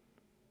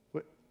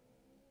 What?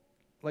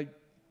 Like,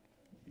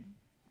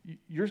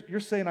 you're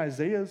saying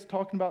Isaiah's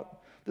talking about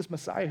this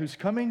Messiah who's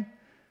coming?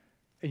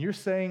 And you're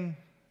saying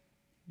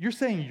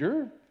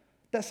you're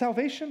that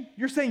salvation?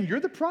 You're saying you're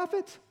the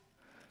prophet?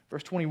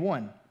 Verse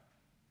 21.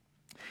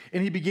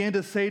 And he began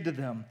to say to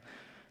them,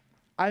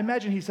 I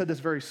imagine he said this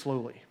very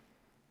slowly.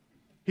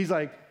 He's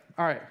like,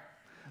 all right,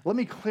 let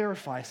me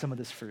clarify some of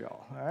this for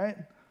y'all, all right?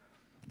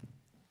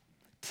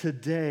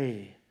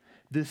 Today,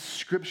 this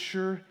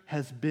scripture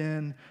has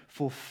been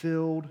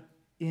fulfilled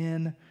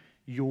in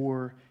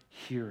your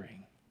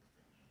hearing.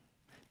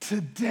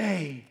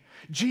 Today,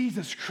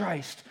 Jesus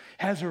Christ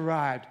has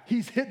arrived.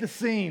 He's hit the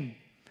scene.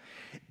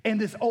 And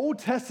this Old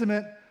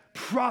Testament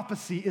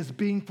prophecy is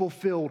being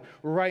fulfilled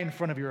right in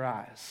front of your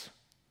eyes.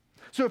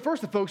 So at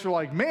first the folks are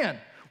like, man,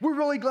 we're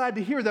really glad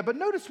to hear that. But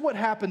notice what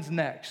happens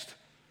next.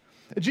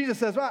 Jesus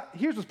says, well,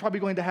 here's what's probably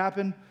going to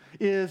happen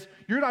is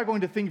you're not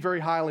going to think very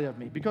highly of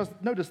me. Because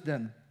notice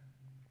then,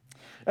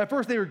 at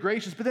first they were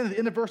gracious, but then at the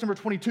end of verse number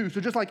 22,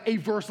 so just like a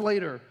verse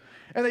later,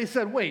 and they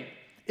said, wait,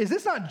 is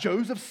this not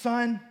Joseph's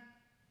son?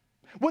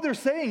 What they're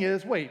saying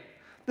is, wait,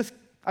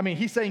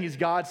 he's saying he's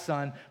God's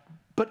son,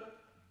 but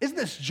isn't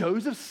this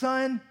Joseph's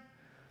son?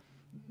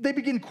 They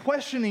begin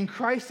questioning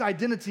Christ's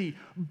identity.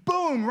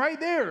 Boom, right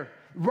there.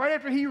 Right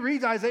after he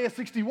reads Isaiah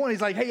 61,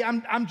 he's like, hey,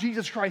 I'm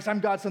Jesus Christ, I'm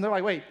God's son. They're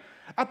like, wait,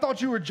 I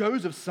thought you were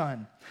Joseph's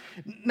son.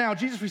 Now,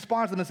 Jesus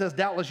responds to them and says,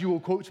 doubtless you will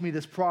quote to me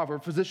this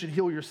proverb, physician,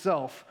 heal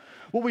yourself.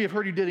 What we have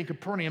heard you did in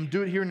Capernaum,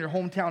 do it here in your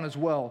hometown as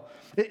well.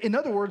 In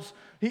other words,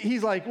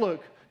 he's like,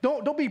 look,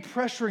 don't be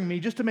pressuring me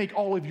just to make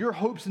all of your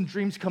hopes and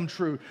dreams come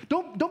true.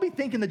 Don't be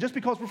thinking that just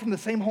because we're from the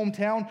same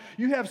hometown,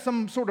 you have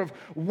some sort of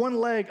one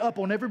leg up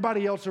on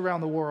everybody else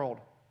around the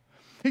world.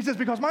 He says,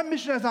 because my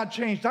mission has not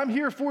changed. I'm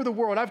here for the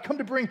world. I've come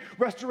to bring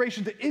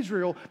restoration to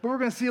Israel, but we're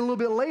going to see a little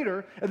bit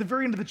later at the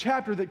very end of the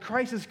chapter that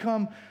Christ has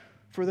come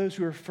for those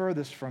who are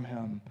furthest from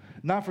him,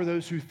 not for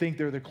those who think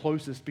they're the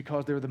closest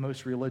because they're the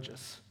most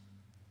religious.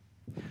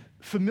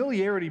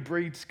 Familiarity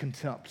breeds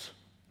contempt.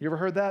 You ever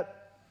heard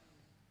that?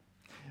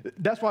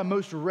 That's why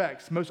most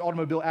wrecks, most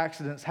automobile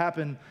accidents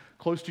happen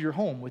close to your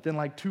home, within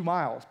like 2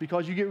 miles,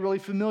 because you get really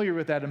familiar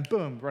with that and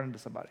boom, run into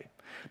somebody.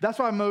 That's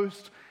why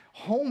most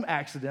home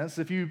accidents,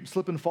 if you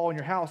slip and fall in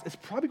your house, it's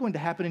probably going to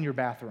happen in your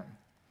bathroom.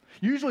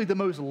 Usually the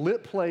most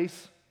lit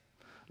place,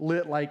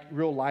 lit like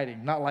real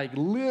lighting, not like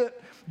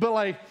lit, but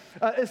like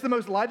it's the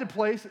most lighted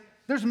place.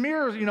 There's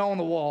mirrors, on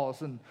the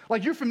walls, and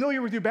like you're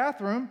familiar with your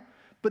bathroom,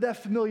 but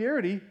that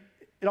familiarity,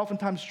 it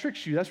oftentimes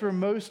tricks you. That's where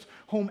most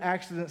home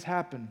accidents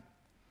happen.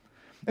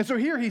 And so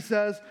here he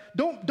says,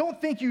 don't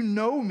think you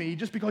know me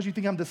just because you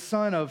think I'm the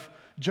son of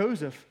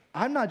Joseph.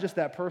 I'm not just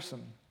that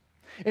person.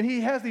 And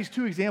he has these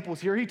two examples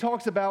here. He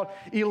talks about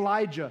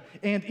Elijah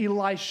and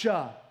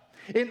Elisha.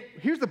 And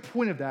here's the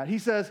point of that. He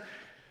says,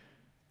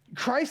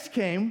 Christ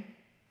came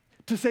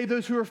to save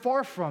those who are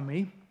far from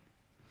me,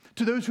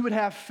 to those who would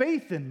have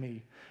faith in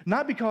me,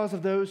 not because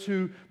of those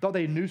who thought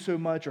they knew so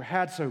much or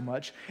had so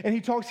much. And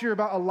he talks here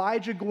about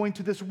Elijah going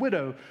to this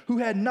widow who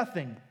had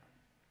nothing.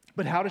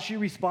 But how does she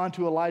respond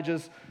to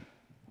Elijah's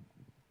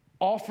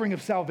offering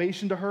of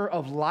salvation to her,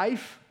 of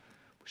life?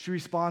 She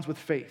responds with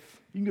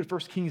faith. You can go to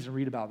 1 Kings and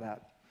read about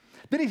that.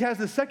 Then he has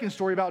this second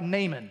story about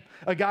Naaman,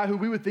 a guy who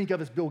we would think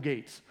of as Bill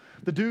Gates.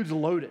 The dude's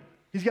loaded.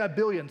 He's got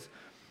billions.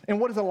 And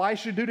what does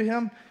Elisha do to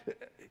him?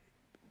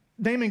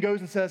 Naaman goes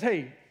and says,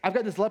 hey, I've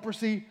got this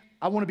leprosy.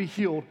 I want to be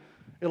healed.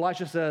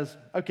 Elisha says,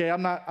 okay,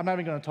 I'm not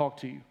even going to talk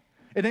to you.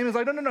 And Naaman's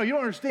like, no, you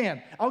don't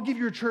understand. I'll give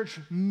your church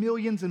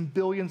millions and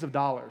billions of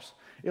dollars.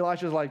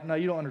 Elisha's like, no,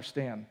 you don't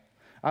understand.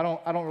 I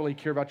don't really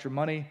care about your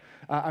money.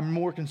 I'm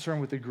more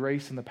concerned with the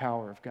grace and the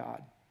power of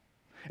God.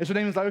 And so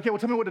Naaman's like, okay, well,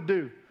 tell me what to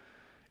do.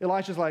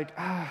 Elisha's like,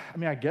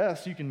 I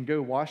guess you can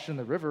go wash in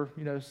the river,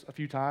 a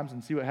few times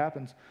and see what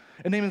happens.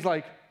 And Naaman's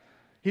like,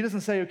 he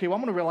doesn't say, okay, well,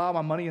 I'm going to rely on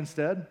my money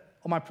instead,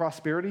 on my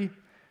prosperity.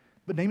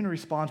 But Naaman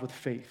responds with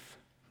faith.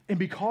 And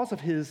because of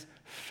his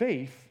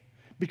faith,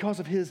 because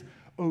of his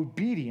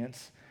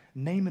obedience,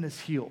 Naaman is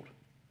healed.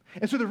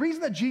 And so the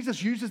reason that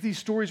Jesus uses these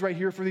stories right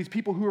here for these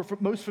people who are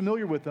most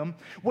familiar with them,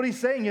 what he's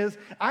saying is,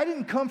 I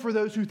didn't come for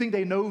those who think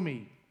they know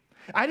me.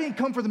 I didn't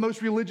come for the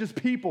most religious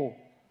people.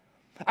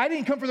 I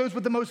didn't come for those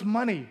with the most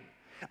money.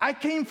 I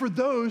came for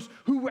those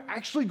who were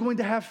actually going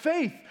to have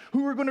faith,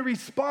 who were going to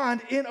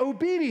respond in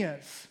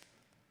obedience.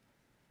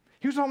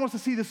 Here's what I want us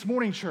to see this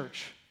morning,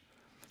 church,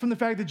 from the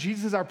fact that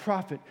Jesus is our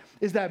prophet,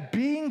 is that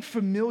being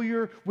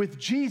familiar with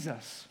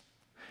Jesus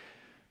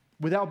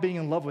without being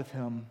in love with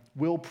him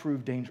will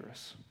prove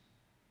dangerous.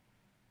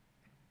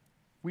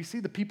 We see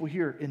the people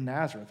here in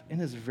Nazareth, in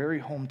his very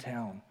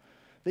hometown.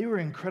 They were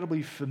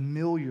incredibly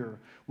familiar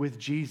with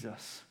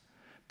Jesus,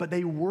 but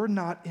they were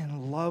not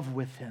in love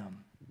with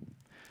him.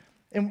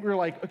 And we're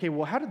like, okay,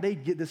 well, how did they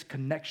get this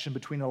connection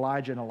between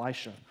Elijah and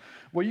Elisha?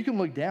 Well, you can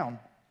look down,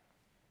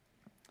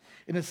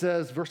 and it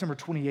says, verse number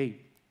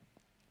 28,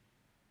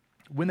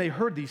 when they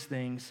heard these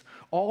things,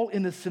 all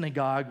in the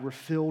synagogue were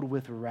filled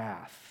with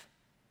wrath.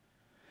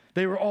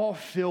 They were all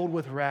filled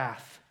with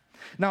wrath.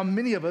 Now,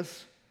 many of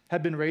us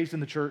have been raised in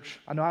the church.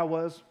 I know I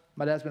was.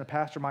 My dad's been a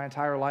pastor my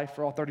entire life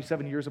for all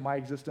 37 years of my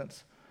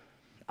existence.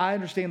 I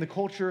understand the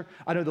culture.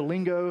 I know the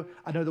lingo.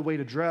 I know the way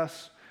to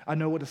dress. I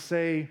know what to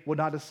say, what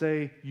not to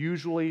say.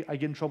 Usually, I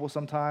get in trouble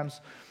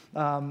sometimes,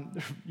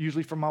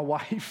 usually from my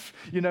wife.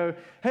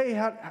 Hey, you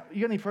got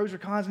any pros or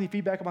cons, any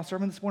feedback on my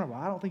sermon this morning?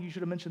 Well, I don't think you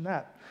should have mentioned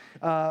that.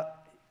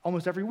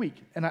 Almost every week,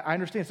 and I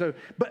understand. So,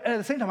 but at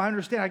the same time, I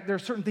understand there are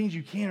certain things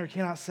you can or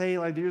cannot say.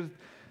 Like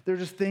there's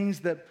just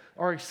things that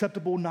are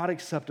acceptable, not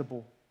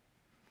acceptable.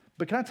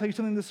 But can I tell you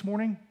something this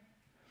morning?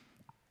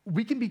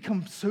 We can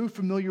become so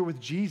familiar with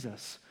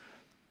Jesus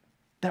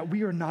that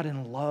we are not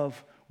in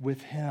love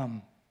with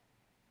him.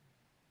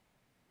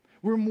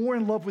 We're more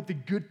in love with the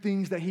good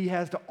things that he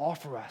has to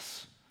offer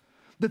us,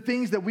 the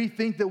things that we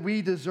think that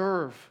we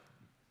deserve.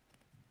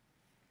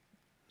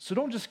 So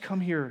don't just come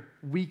here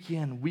week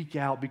in, week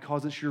out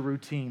because it's your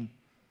routine.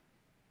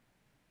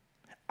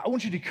 I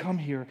want you to come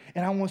here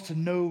and I want us to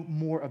know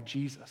more of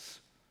Jesus.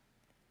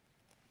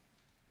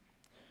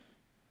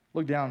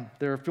 Look down,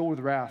 they're filled with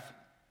wrath.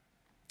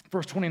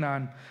 Verse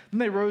 29, then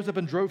they rose up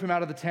and drove him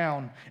out of the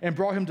town and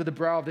brought him to the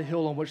brow of the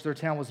hill on which their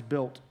town was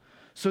built,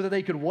 so that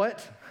they could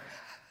what?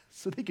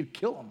 So they could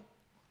kill him.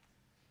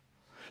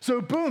 So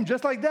boom,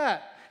 just like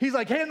that. He's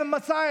like, hey, I'm the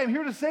Messiah, I'm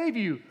here to save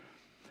you.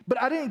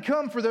 But I didn't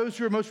come for those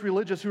who are most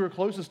religious, who are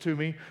closest to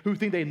me, who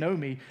think they know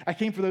me. I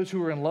came for those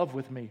who are in love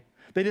with me.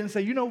 They didn't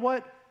say, you know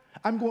what?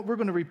 We're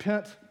going to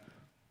repent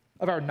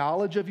of our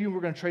knowledge of you, and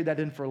we're going to trade that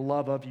in for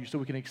love of you so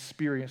we can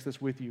experience this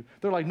with you.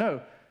 They're like,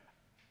 no,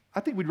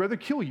 I think we'd rather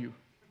kill you.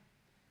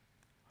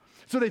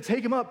 So they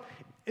take him up.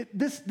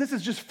 This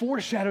is just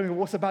foreshadowing of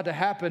what's about to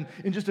happen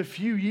in just a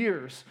few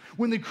years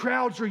when the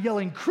crowds are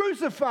yelling,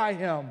 crucify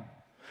him,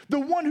 the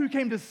one who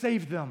came to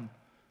save them.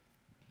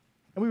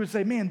 And we would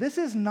say, man, this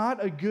is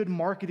not a good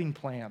marketing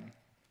plan.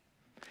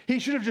 He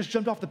should have just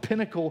jumped off the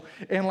pinnacle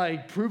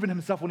and proven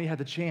himself when he had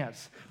the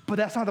chance. But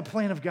that's not the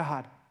plan of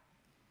God.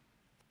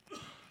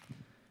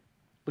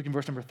 Look in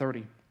verse number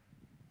 30.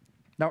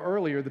 Now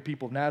earlier, the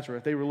people of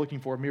Nazareth, they were looking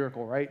for a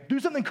miracle, right? Do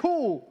something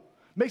cool.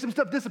 Make some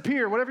stuff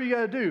disappear, whatever you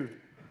got to do.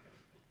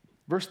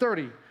 Verse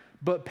 30,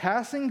 but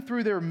passing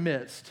through their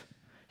midst,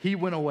 he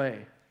went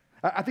away.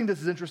 I think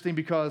this is interesting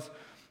because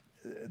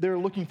they're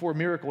looking for a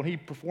miracle, and he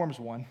performs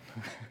one.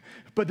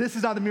 But this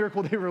is not the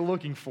miracle they were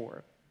looking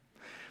for.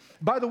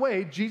 By the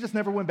way, Jesus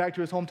never went back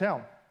to his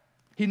hometown.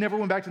 He never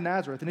went back to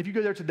Nazareth. And if you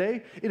go there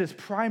today, it is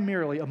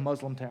primarily a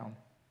Muslim town.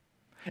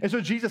 And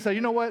so Jesus said,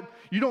 you know what?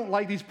 You don't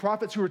like these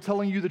prophets who are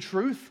telling you the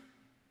truth?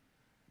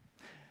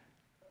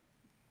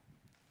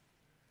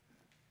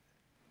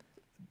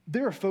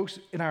 There are folks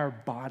in our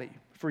body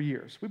for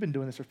years. We've been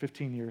doing this for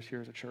 15 years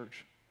here as a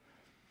church.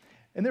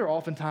 And there are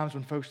often times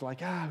when folks are like,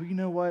 you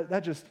know what?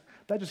 That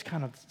that just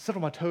kind of set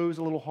on my toes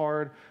a little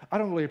hard. I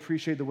don't really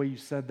appreciate the way you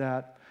said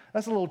that.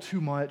 That's a little too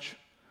much.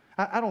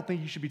 I don't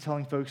think you should be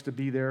telling folks to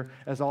be there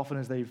as often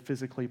as they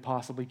physically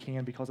possibly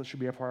can because it should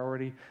be a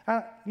priority.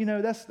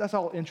 That's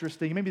all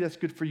interesting. Maybe that's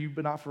good for you,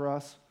 but not for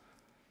us.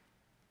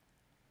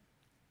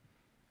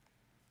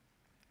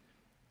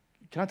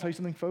 Can I tell you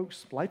something,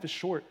 folks? Life is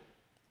short.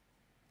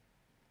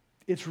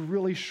 It's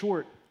really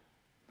short.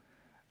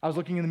 I was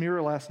looking in the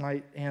mirror last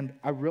night, and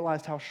I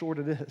realized how short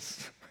it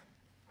is.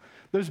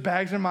 Those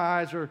bags in my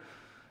eyes are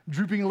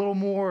drooping a little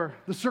more.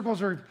 The circles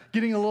are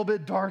getting a little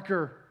bit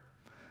darker.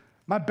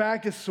 My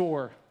back is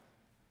sore.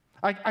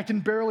 I feel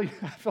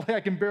like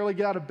I can barely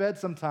get out of bed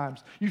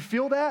sometimes. You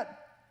feel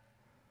that?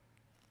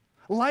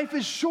 Life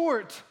is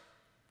short.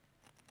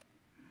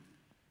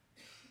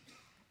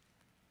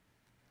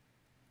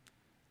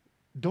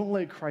 Don't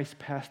let Christ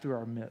pass through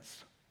our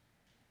midst.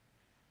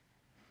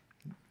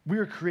 We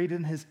are created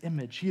in his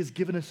image. He has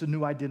given us a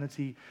new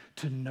identity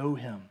to know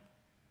him.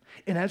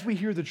 And as we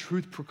hear the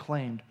truth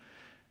proclaimed,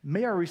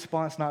 may our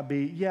response not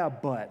be, yeah,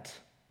 but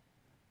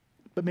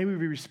may we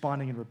be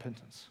responding in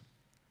repentance.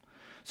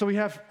 So we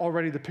have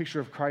already the picture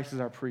of Christ as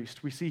our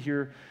priest. We see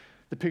here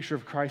the picture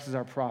of Christ as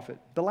our prophet.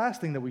 The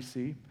last thing that we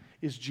see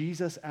is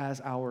Jesus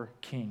as our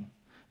king.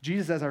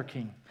 Jesus as our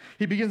king.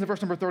 He begins in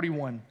verse number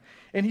 31.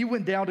 And he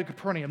went down to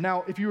Capernaum.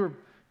 Now, if you were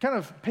kind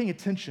of paying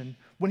attention,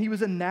 when he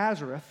was in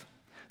Nazareth,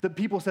 the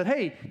people said,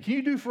 hey, can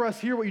you do for us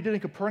here what you did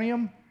in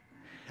Capernaum?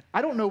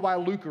 I don't know why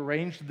Luke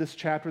arranged this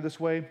chapter this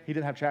way. He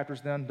didn't have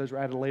chapters then. Those were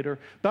added later.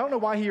 But I don't know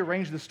why he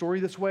arranged the story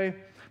this way.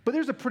 But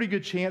there's a pretty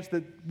good chance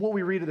that what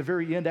we read at the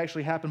very end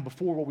actually happened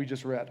before what we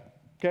just read.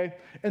 Okay?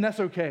 And that's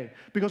okay.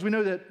 Because we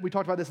know that we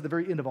talked about this at the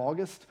very end of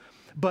August.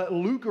 But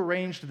Luke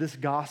arranged this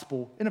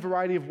gospel in a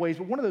variety of ways,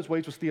 but one of those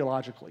ways was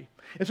theologically.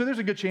 And so there's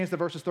a good chance that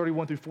verses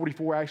 31 through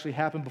 44 actually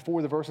happened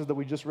before the verses that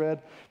we just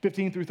read,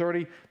 15 through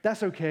 30.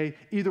 That's okay.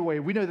 Either way,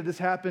 we know that this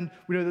happened.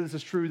 We know that this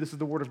is true. This is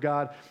the word of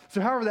God.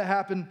 So however that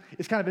happened,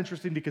 it's kind of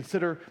interesting to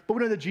consider, but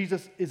we know that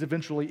Jesus is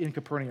eventually in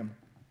Capernaum.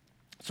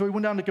 So he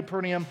went down to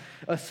Capernaum,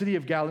 a city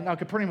of Galilee. Now,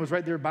 Capernaum was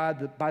right there by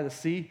the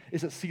sea.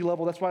 It's at sea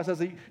level. That's why it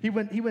says he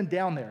went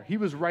down there. He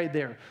was right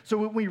there. So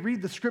when we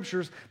read the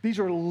scriptures, these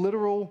are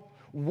literal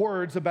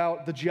words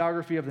about the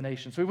geography of the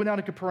nation. So he went down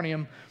to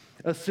Capernaum,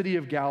 a city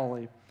of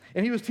Galilee.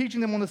 And he was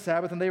teaching them on the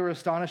Sabbath, and they were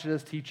astonished at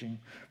his teaching,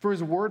 for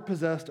his word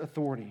possessed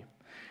authority.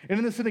 And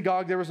in the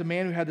synagogue, there was a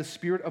man who had the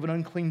spirit of an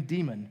unclean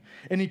demon.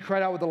 And he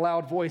cried out with a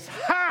loud voice,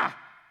 "Ha!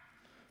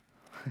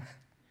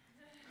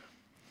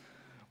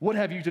 What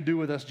have you to do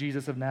with us,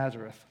 Jesus of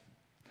Nazareth?"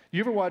 You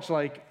ever watch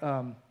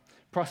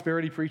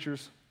prosperity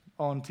preachers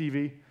on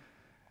TV?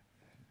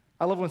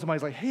 I love when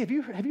somebody's like, "Hey, have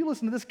you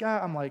listened to this guy?"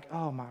 I'm like,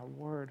 "Oh my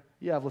word,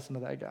 yeah, I've listened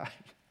to that guy."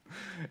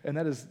 And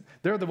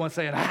they're the ones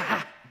saying,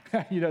 "Ah,"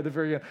 the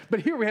very end.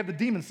 But here we have the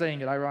demon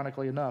saying it,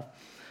 ironically enough.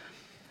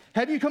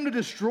 "Have you come to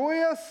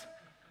destroy us?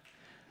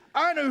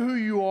 I know who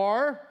you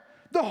are,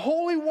 the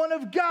Holy One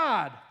of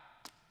God."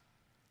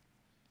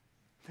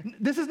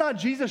 This is not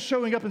Jesus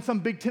showing up in some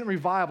big tent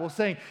revival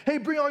saying, "Hey,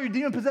 bring all your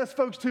demon-possessed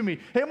folks to me.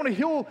 Hey, I'm going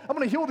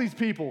to heal these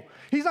people."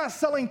 He's not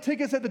selling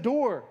tickets at the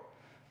door.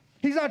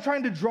 He's not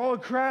trying to draw a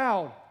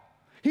crowd.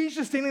 He's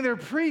just standing there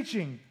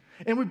preaching.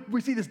 And we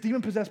see this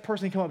demon-possessed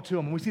person come up to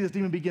him, and we see this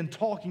demon begin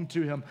talking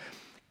to him.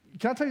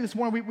 Can I tell you this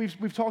morning,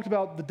 we've talked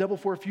about the devil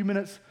for a few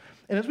minutes,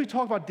 and as we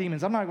talk about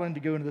demons, I'm not going to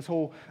go into this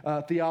whole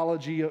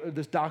theology,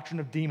 this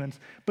doctrine of demons,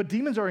 but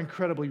demons are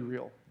incredibly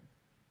real.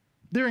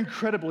 They're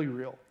incredibly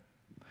real.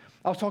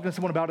 I was talking to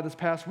someone about it this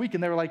past week,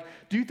 and they were like,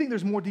 "Do you think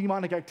there's more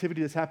demonic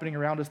activity that's happening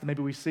around us than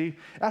maybe we see?"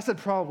 I said,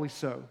 probably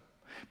so.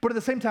 But at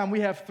the same time,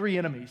 we have three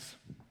enemies,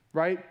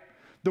 right?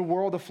 The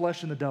world, the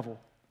flesh, and the devil.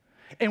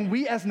 And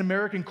we as an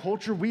American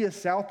culture, we as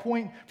South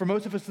Point, for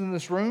most of us in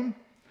this room,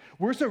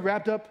 we're so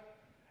wrapped up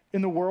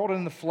in the world and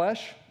in the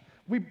flesh,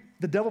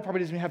 the devil probably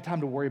doesn't even have time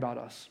to worry about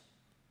us.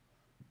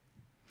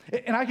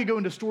 And I could go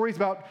into stories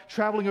about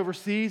traveling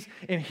overseas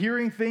and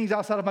hearing things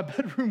outside of my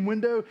bedroom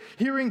window,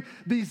 hearing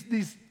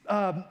these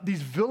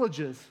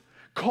villages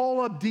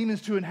call up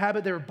demons to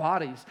inhabit their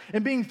bodies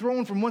and being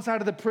thrown from one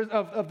side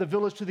of the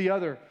village to the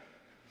other.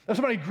 Of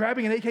somebody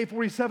grabbing an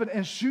AK-47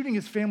 and shooting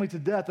his family to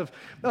death, of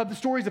the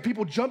stories of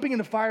people jumping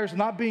into fires and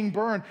not being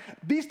burned.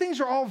 These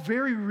things are all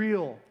very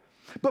real.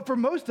 But for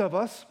most of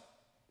us,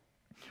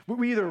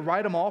 we either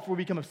write them off or we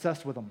become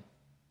obsessed with them.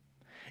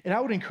 And I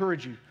would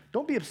encourage you,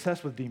 don't be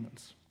obsessed with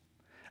demons.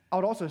 I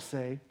would also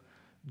say,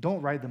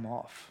 don't write them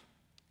off.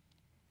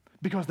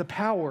 Because the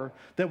power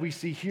that we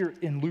see here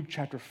in Luke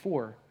chapter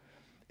 4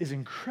 is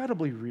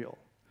incredibly real.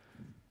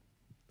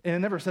 And it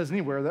never says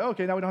anywhere that,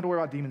 okay, now we don't have to worry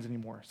about demons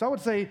anymore. So I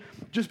would say,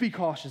 just be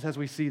cautious as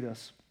we see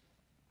this.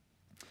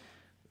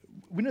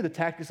 We know the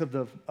tactics of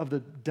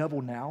the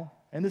devil now,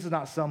 and this is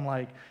not some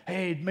like,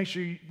 "Hey, make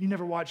sure you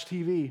never watch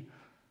TV.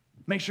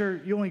 Make sure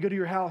you only go to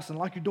your house and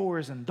lock your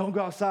doors and don't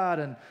go outside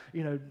and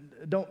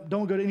don't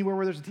go to anywhere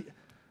where there's a TV."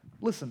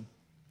 Listen,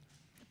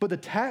 but the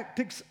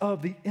tactics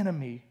of the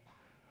enemy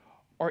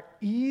are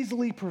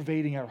easily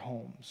pervading our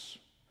homes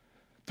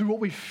through what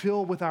we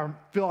fill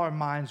our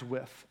minds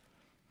with.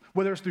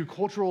 whether it's through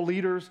cultural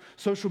leaders,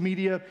 social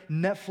media,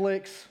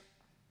 Netflix.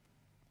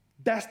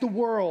 That's the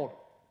world.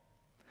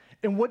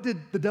 And what did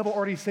the devil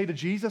already say to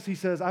Jesus? He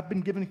says, I've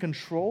been given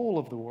control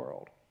of the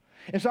world.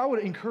 And so I would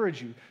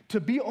encourage you to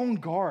be on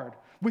guard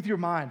with your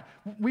mind.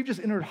 We've just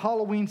entered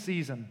Halloween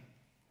season,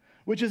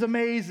 which is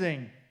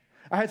amazing.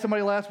 I had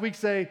somebody last week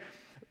say,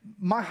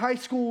 my high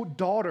school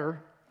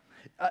daughter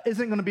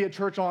isn't going to be at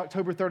church on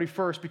October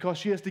 31st because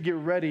she has to get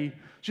ready.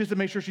 She has to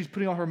make sure she's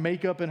putting on her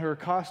makeup and her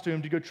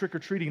costume to go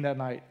trick-or-treating that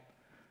night.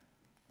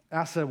 And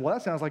I said, well,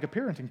 that sounds like a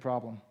parenting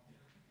problem.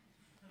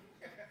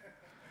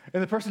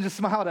 And the person just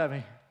smiled at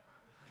me.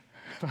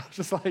 I was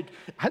just like,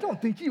 I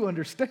don't think you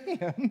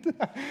understand.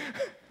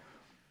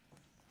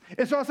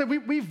 And so I said,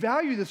 we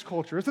value this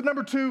culture. It's the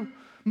number 2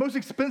 most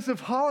expensive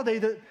holiday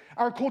that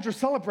our culture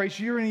celebrates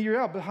year in and year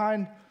out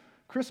behind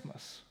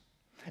Christmas.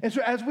 And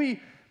so as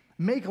we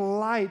make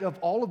light of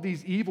all of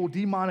these evil,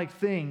 demonic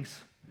things,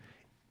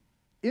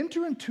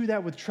 enter into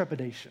that with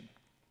trepidation.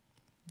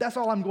 That's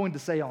all I'm going to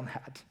say on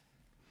that.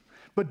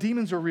 But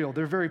demons are real.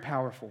 They're very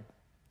powerful.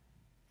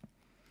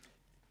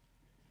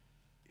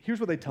 Here's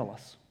what they tell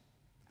us.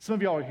 Some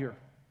of y'all are here.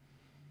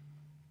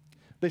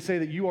 They say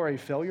that you are a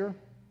failure.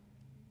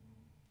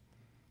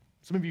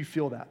 Some of you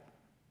feel that.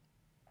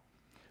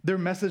 Their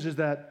message is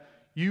that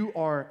you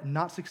are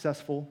not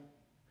successful,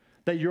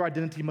 that your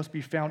identity must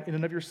be found in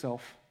and of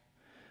yourself,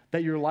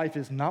 that your life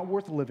is not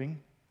worth living,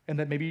 and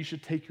that maybe you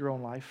should take your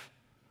own life.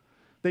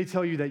 They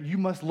tell you that you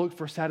must look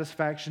for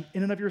satisfaction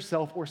in and of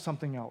yourself or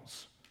something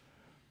else.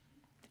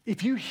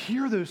 If you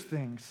hear those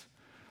things,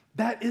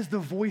 that is the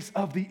voice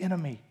of the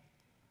enemy.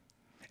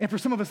 And for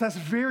some of us, that's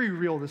very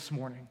real this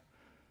morning.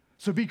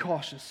 So be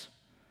cautious.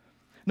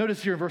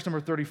 Notice here in verse number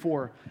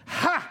 34,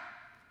 ha!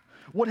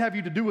 What have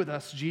you to do with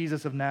us,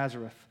 Jesus of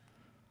Nazareth?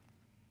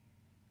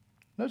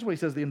 Notice what he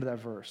says at the end of that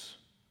verse.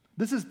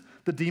 This is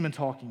the demon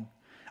talking.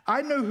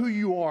 I know who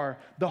you are,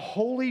 the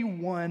Holy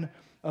One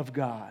of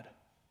God.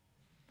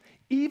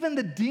 Even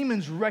the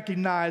demons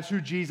recognize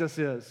who Jesus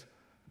is.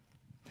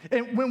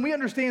 And when we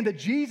understand that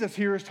Jesus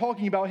here is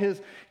talking about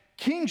his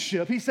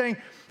kingship, he's saying,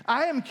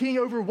 I am king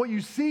over what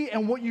you see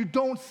and what you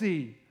don't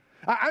see.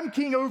 I'm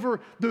king over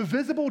the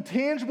visible,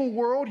 tangible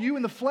world, you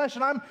in the flesh,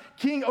 and I'm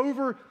king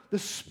over the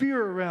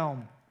spirit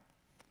realm.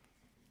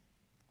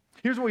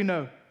 Here's what we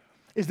know,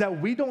 is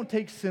that we don't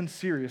take sin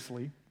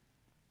seriously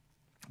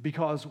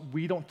because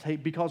we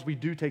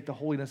do take the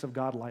holiness of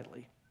God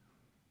lightly.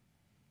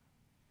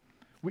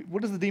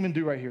 What does the demon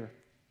do right here?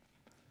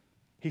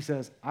 He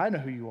says, I know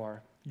who you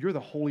are. You're the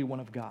Holy One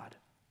of God.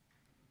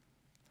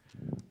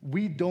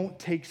 We don't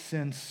take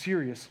sin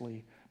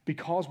seriously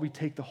because we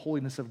take the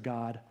holiness of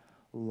God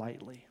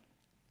lightly.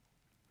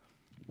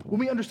 When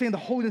we understand the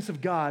holiness of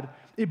God,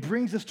 it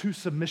brings us to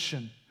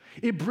submission.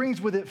 It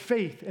brings with it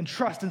faith and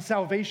trust and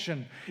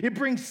salvation. It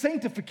brings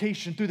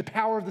sanctification through the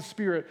power of the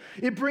Spirit.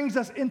 It brings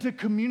us into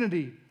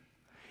community.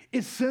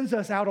 It sends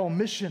us out on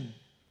mission.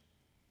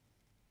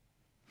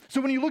 So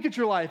when you look at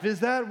your life,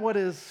 is that what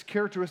is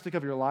characteristic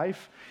of your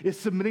life? Is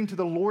submitting to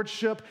the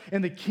lordship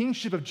and the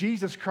kingship of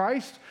Jesus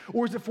Christ?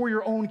 Or is it for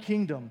your own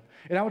kingdom?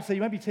 And I would say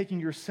you might be taking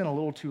your sin a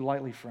little too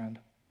lightly, friend.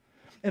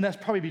 And that's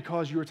probably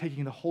because you are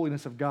taking the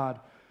holiness of God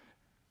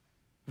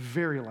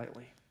very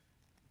lightly.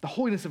 The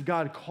holiness of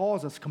God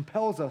calls us,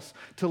 compels us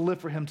to live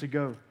for him to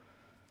go.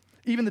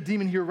 Even the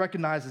demon here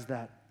recognizes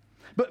that.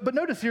 But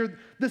notice here,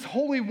 this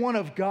Holy One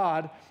of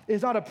God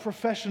is not a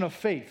profession of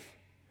faith.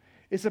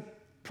 It's a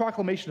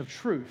proclamation of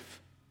truth.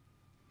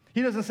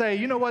 He doesn't say,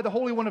 you know what, the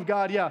Holy One of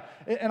God, yeah,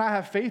 and I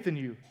have faith in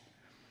you.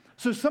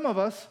 So some of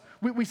us,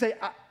 we say,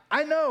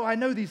 I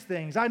know these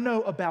things. I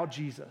know about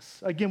Jesus.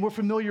 Again, we're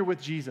familiar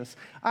with Jesus.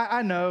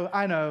 I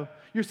know.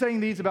 You're saying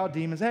these about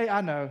demons. Hey,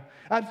 I know.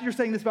 You're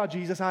saying this about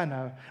Jesus. I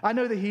know. I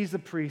know that he's the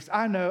priest.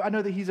 I know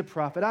that he's a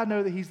prophet. I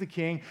know that he's the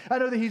king. I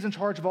know that he's in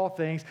charge of all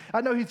things. I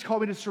know he's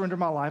called me to surrender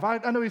my life. I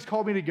know he's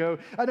called me to go.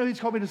 I know he's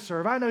called me to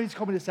serve. I know he's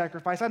called me to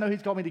sacrifice. I know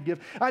he's called me to give.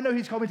 I know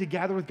he's called me to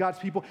gather with God's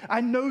people.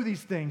 I know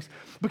these things.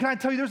 But can I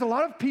tell you, there's a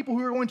lot of people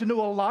who are going to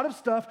know a lot of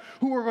stuff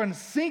who are going to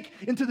sink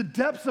into the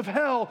depths of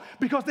hell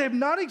because they have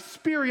not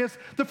experienced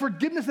the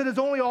forgiveness that is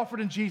only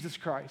offered in Jesus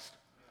Christ.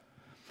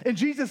 And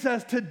Jesus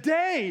says,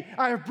 today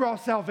I have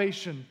brought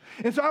salvation.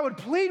 And so I would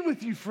plead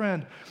with you,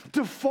 friend,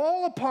 to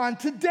fall upon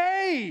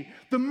today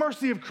the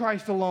mercy of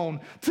Christ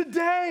alone.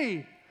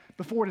 Today,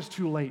 before it is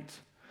too late.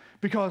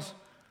 Because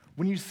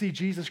when you see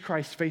Jesus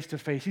Christ face to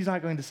face, he's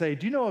not going to say,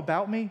 do you know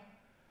about me?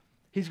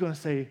 He's going to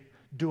say,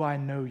 do I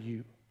know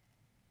you?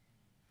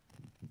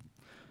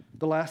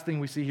 The last thing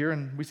we see here,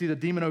 and we see the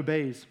demon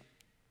obeys.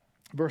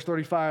 Verse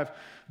 35,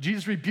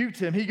 Jesus rebuked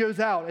him. He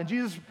goes out, and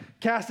Jesus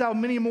casts out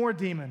many more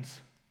demons.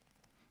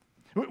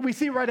 We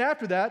see right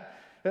after that,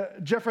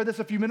 Jeff read this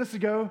a few minutes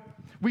ago,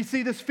 we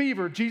see this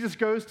fever. Jesus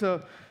goes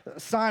to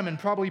Simon,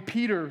 probably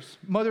Peter's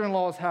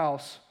mother-in-law's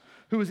house,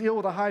 who was ill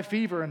with a high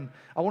fever. And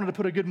I wanted to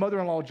put a good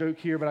mother-in-law joke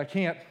here, but I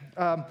can't,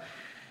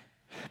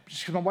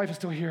 just because my wife is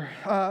still here.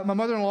 Simon's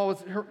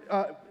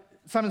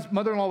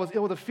mother-in-law was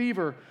ill with a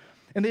fever.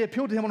 And they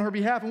appealed to him on her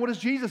behalf. And what does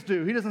Jesus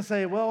do? He doesn't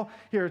say, well,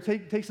 here,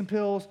 take some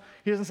pills.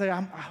 He doesn't say,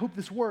 I hope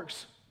this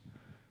works.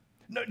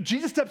 No,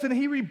 Jesus steps in and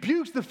he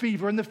rebukes the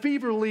fever, and the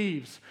fever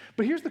leaves.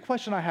 But here's the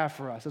question I have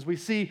for us as we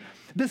see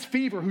this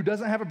fever who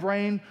doesn't have a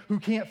brain, who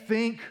can't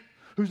think,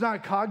 who's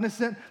not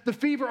cognizant. The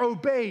fever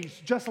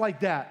obeys just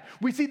like that.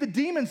 We see the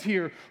demons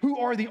here who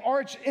are the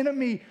arch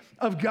enemy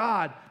of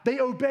God. They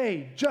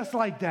obey just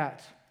like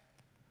that.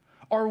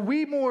 Are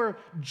we more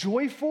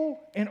joyful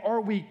and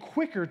are we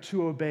quicker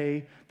to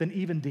obey than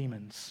even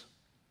demons?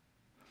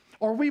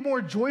 Are we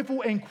more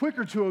joyful and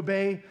quicker to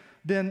obey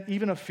than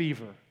even a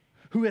fever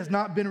who has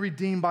not been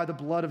redeemed by the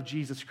blood of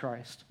Jesus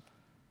Christ?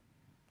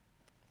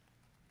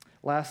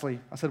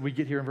 Lastly, I said we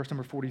get here in verse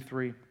number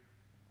 43.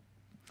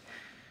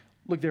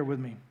 Look there with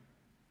me.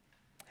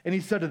 And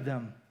he said to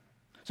them,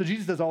 so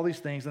Jesus does all these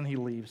things and he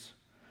leaves.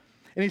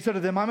 And he said to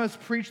them, I must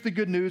preach the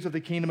good news of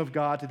the kingdom of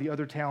God to the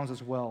other towns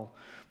as well,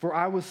 for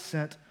I was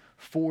sent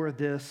for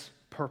this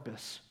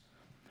purpose.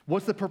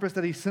 What's the purpose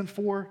that he's sent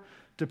for?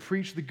 To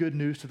preach the good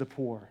news to the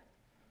poor,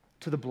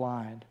 to the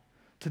blind,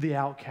 to the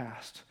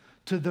outcast,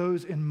 to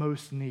those in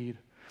most need.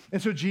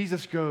 And so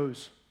Jesus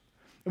goes.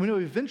 And we know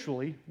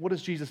eventually, what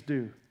does Jesus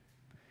do?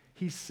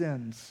 He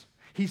sends.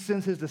 He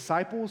sends his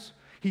disciples.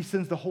 He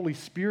sends the Holy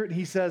Spirit, and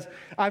he says,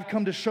 I've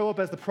come to show up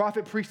as the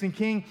prophet, priest, and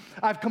king.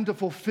 I've come to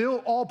fulfill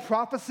all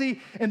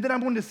prophecy, and then I'm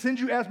going to send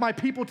you as my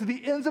people to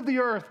the ends of the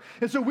earth.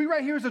 And so we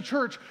right here as a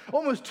church,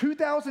 almost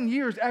 2,000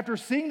 years after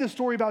seeing this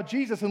story about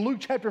Jesus in Luke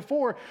chapter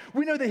 4,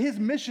 we know that his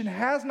mission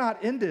has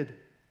not ended.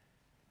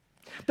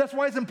 That's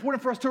why it's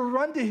important for us to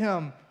run to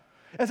him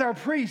as our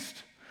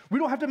priest. We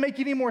don't have to make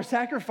any more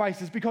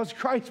sacrifices because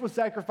Christ was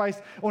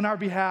sacrificed on our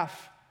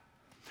behalf.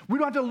 We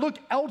don't have to look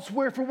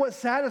elsewhere for what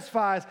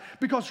satisfies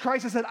because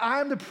Christ has said, I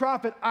am the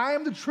prophet, I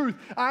am the truth,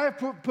 I have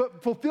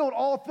fulfilled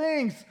all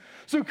things,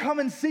 so come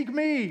and seek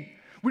me.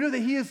 We know that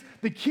he is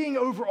the king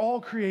over all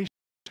creation,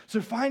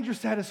 so find your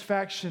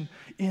satisfaction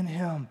in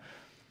him.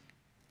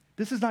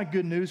 This is not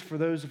good news for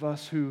those of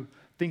us who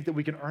think that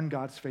we can earn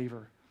God's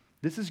favor.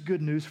 This is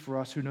good news for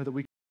us who know that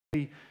we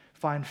can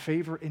find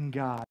favor in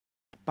God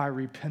by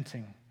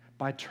repenting,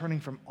 by turning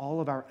from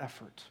all of our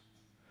effort,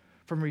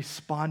 from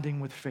responding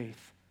with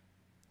faith.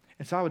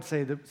 And so I would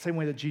say the same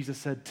way that Jesus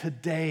said,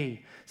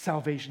 today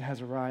salvation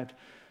has arrived.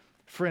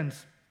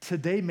 Friends,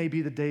 today may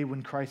be the day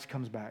when Christ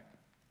comes back.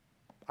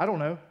 I don't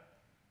know.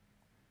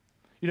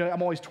 You know,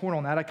 I'm always torn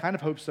on that. I kind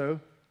of hope so.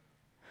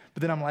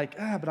 But then I'm like,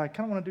 but I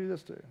kind of want to do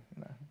this too.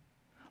 You know?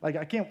 Like,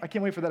 I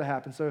can't wait for that to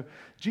happen. So,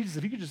 Jesus,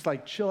 if you could just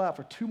like chill out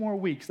for 2 more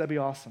weeks, that'd be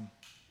awesome.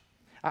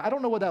 I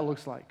don't know what that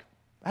looks like.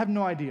 I have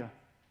no idea.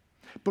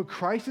 But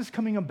Christ is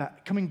coming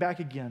back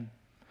again,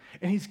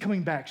 and he's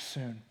coming back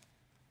soon.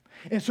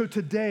 And so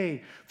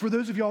today, for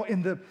those of y'all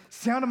in the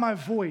sound of my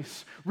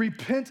voice,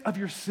 repent of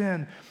your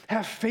sin,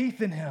 have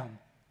faith in him.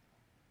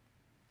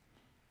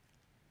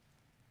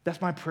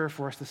 That's my prayer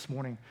for us this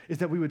morning, is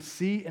that we would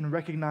see and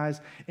recognize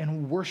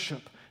and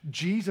worship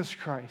Jesus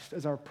Christ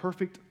as our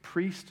perfect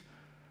priest,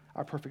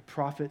 our perfect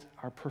prophet,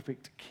 our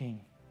perfect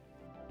king.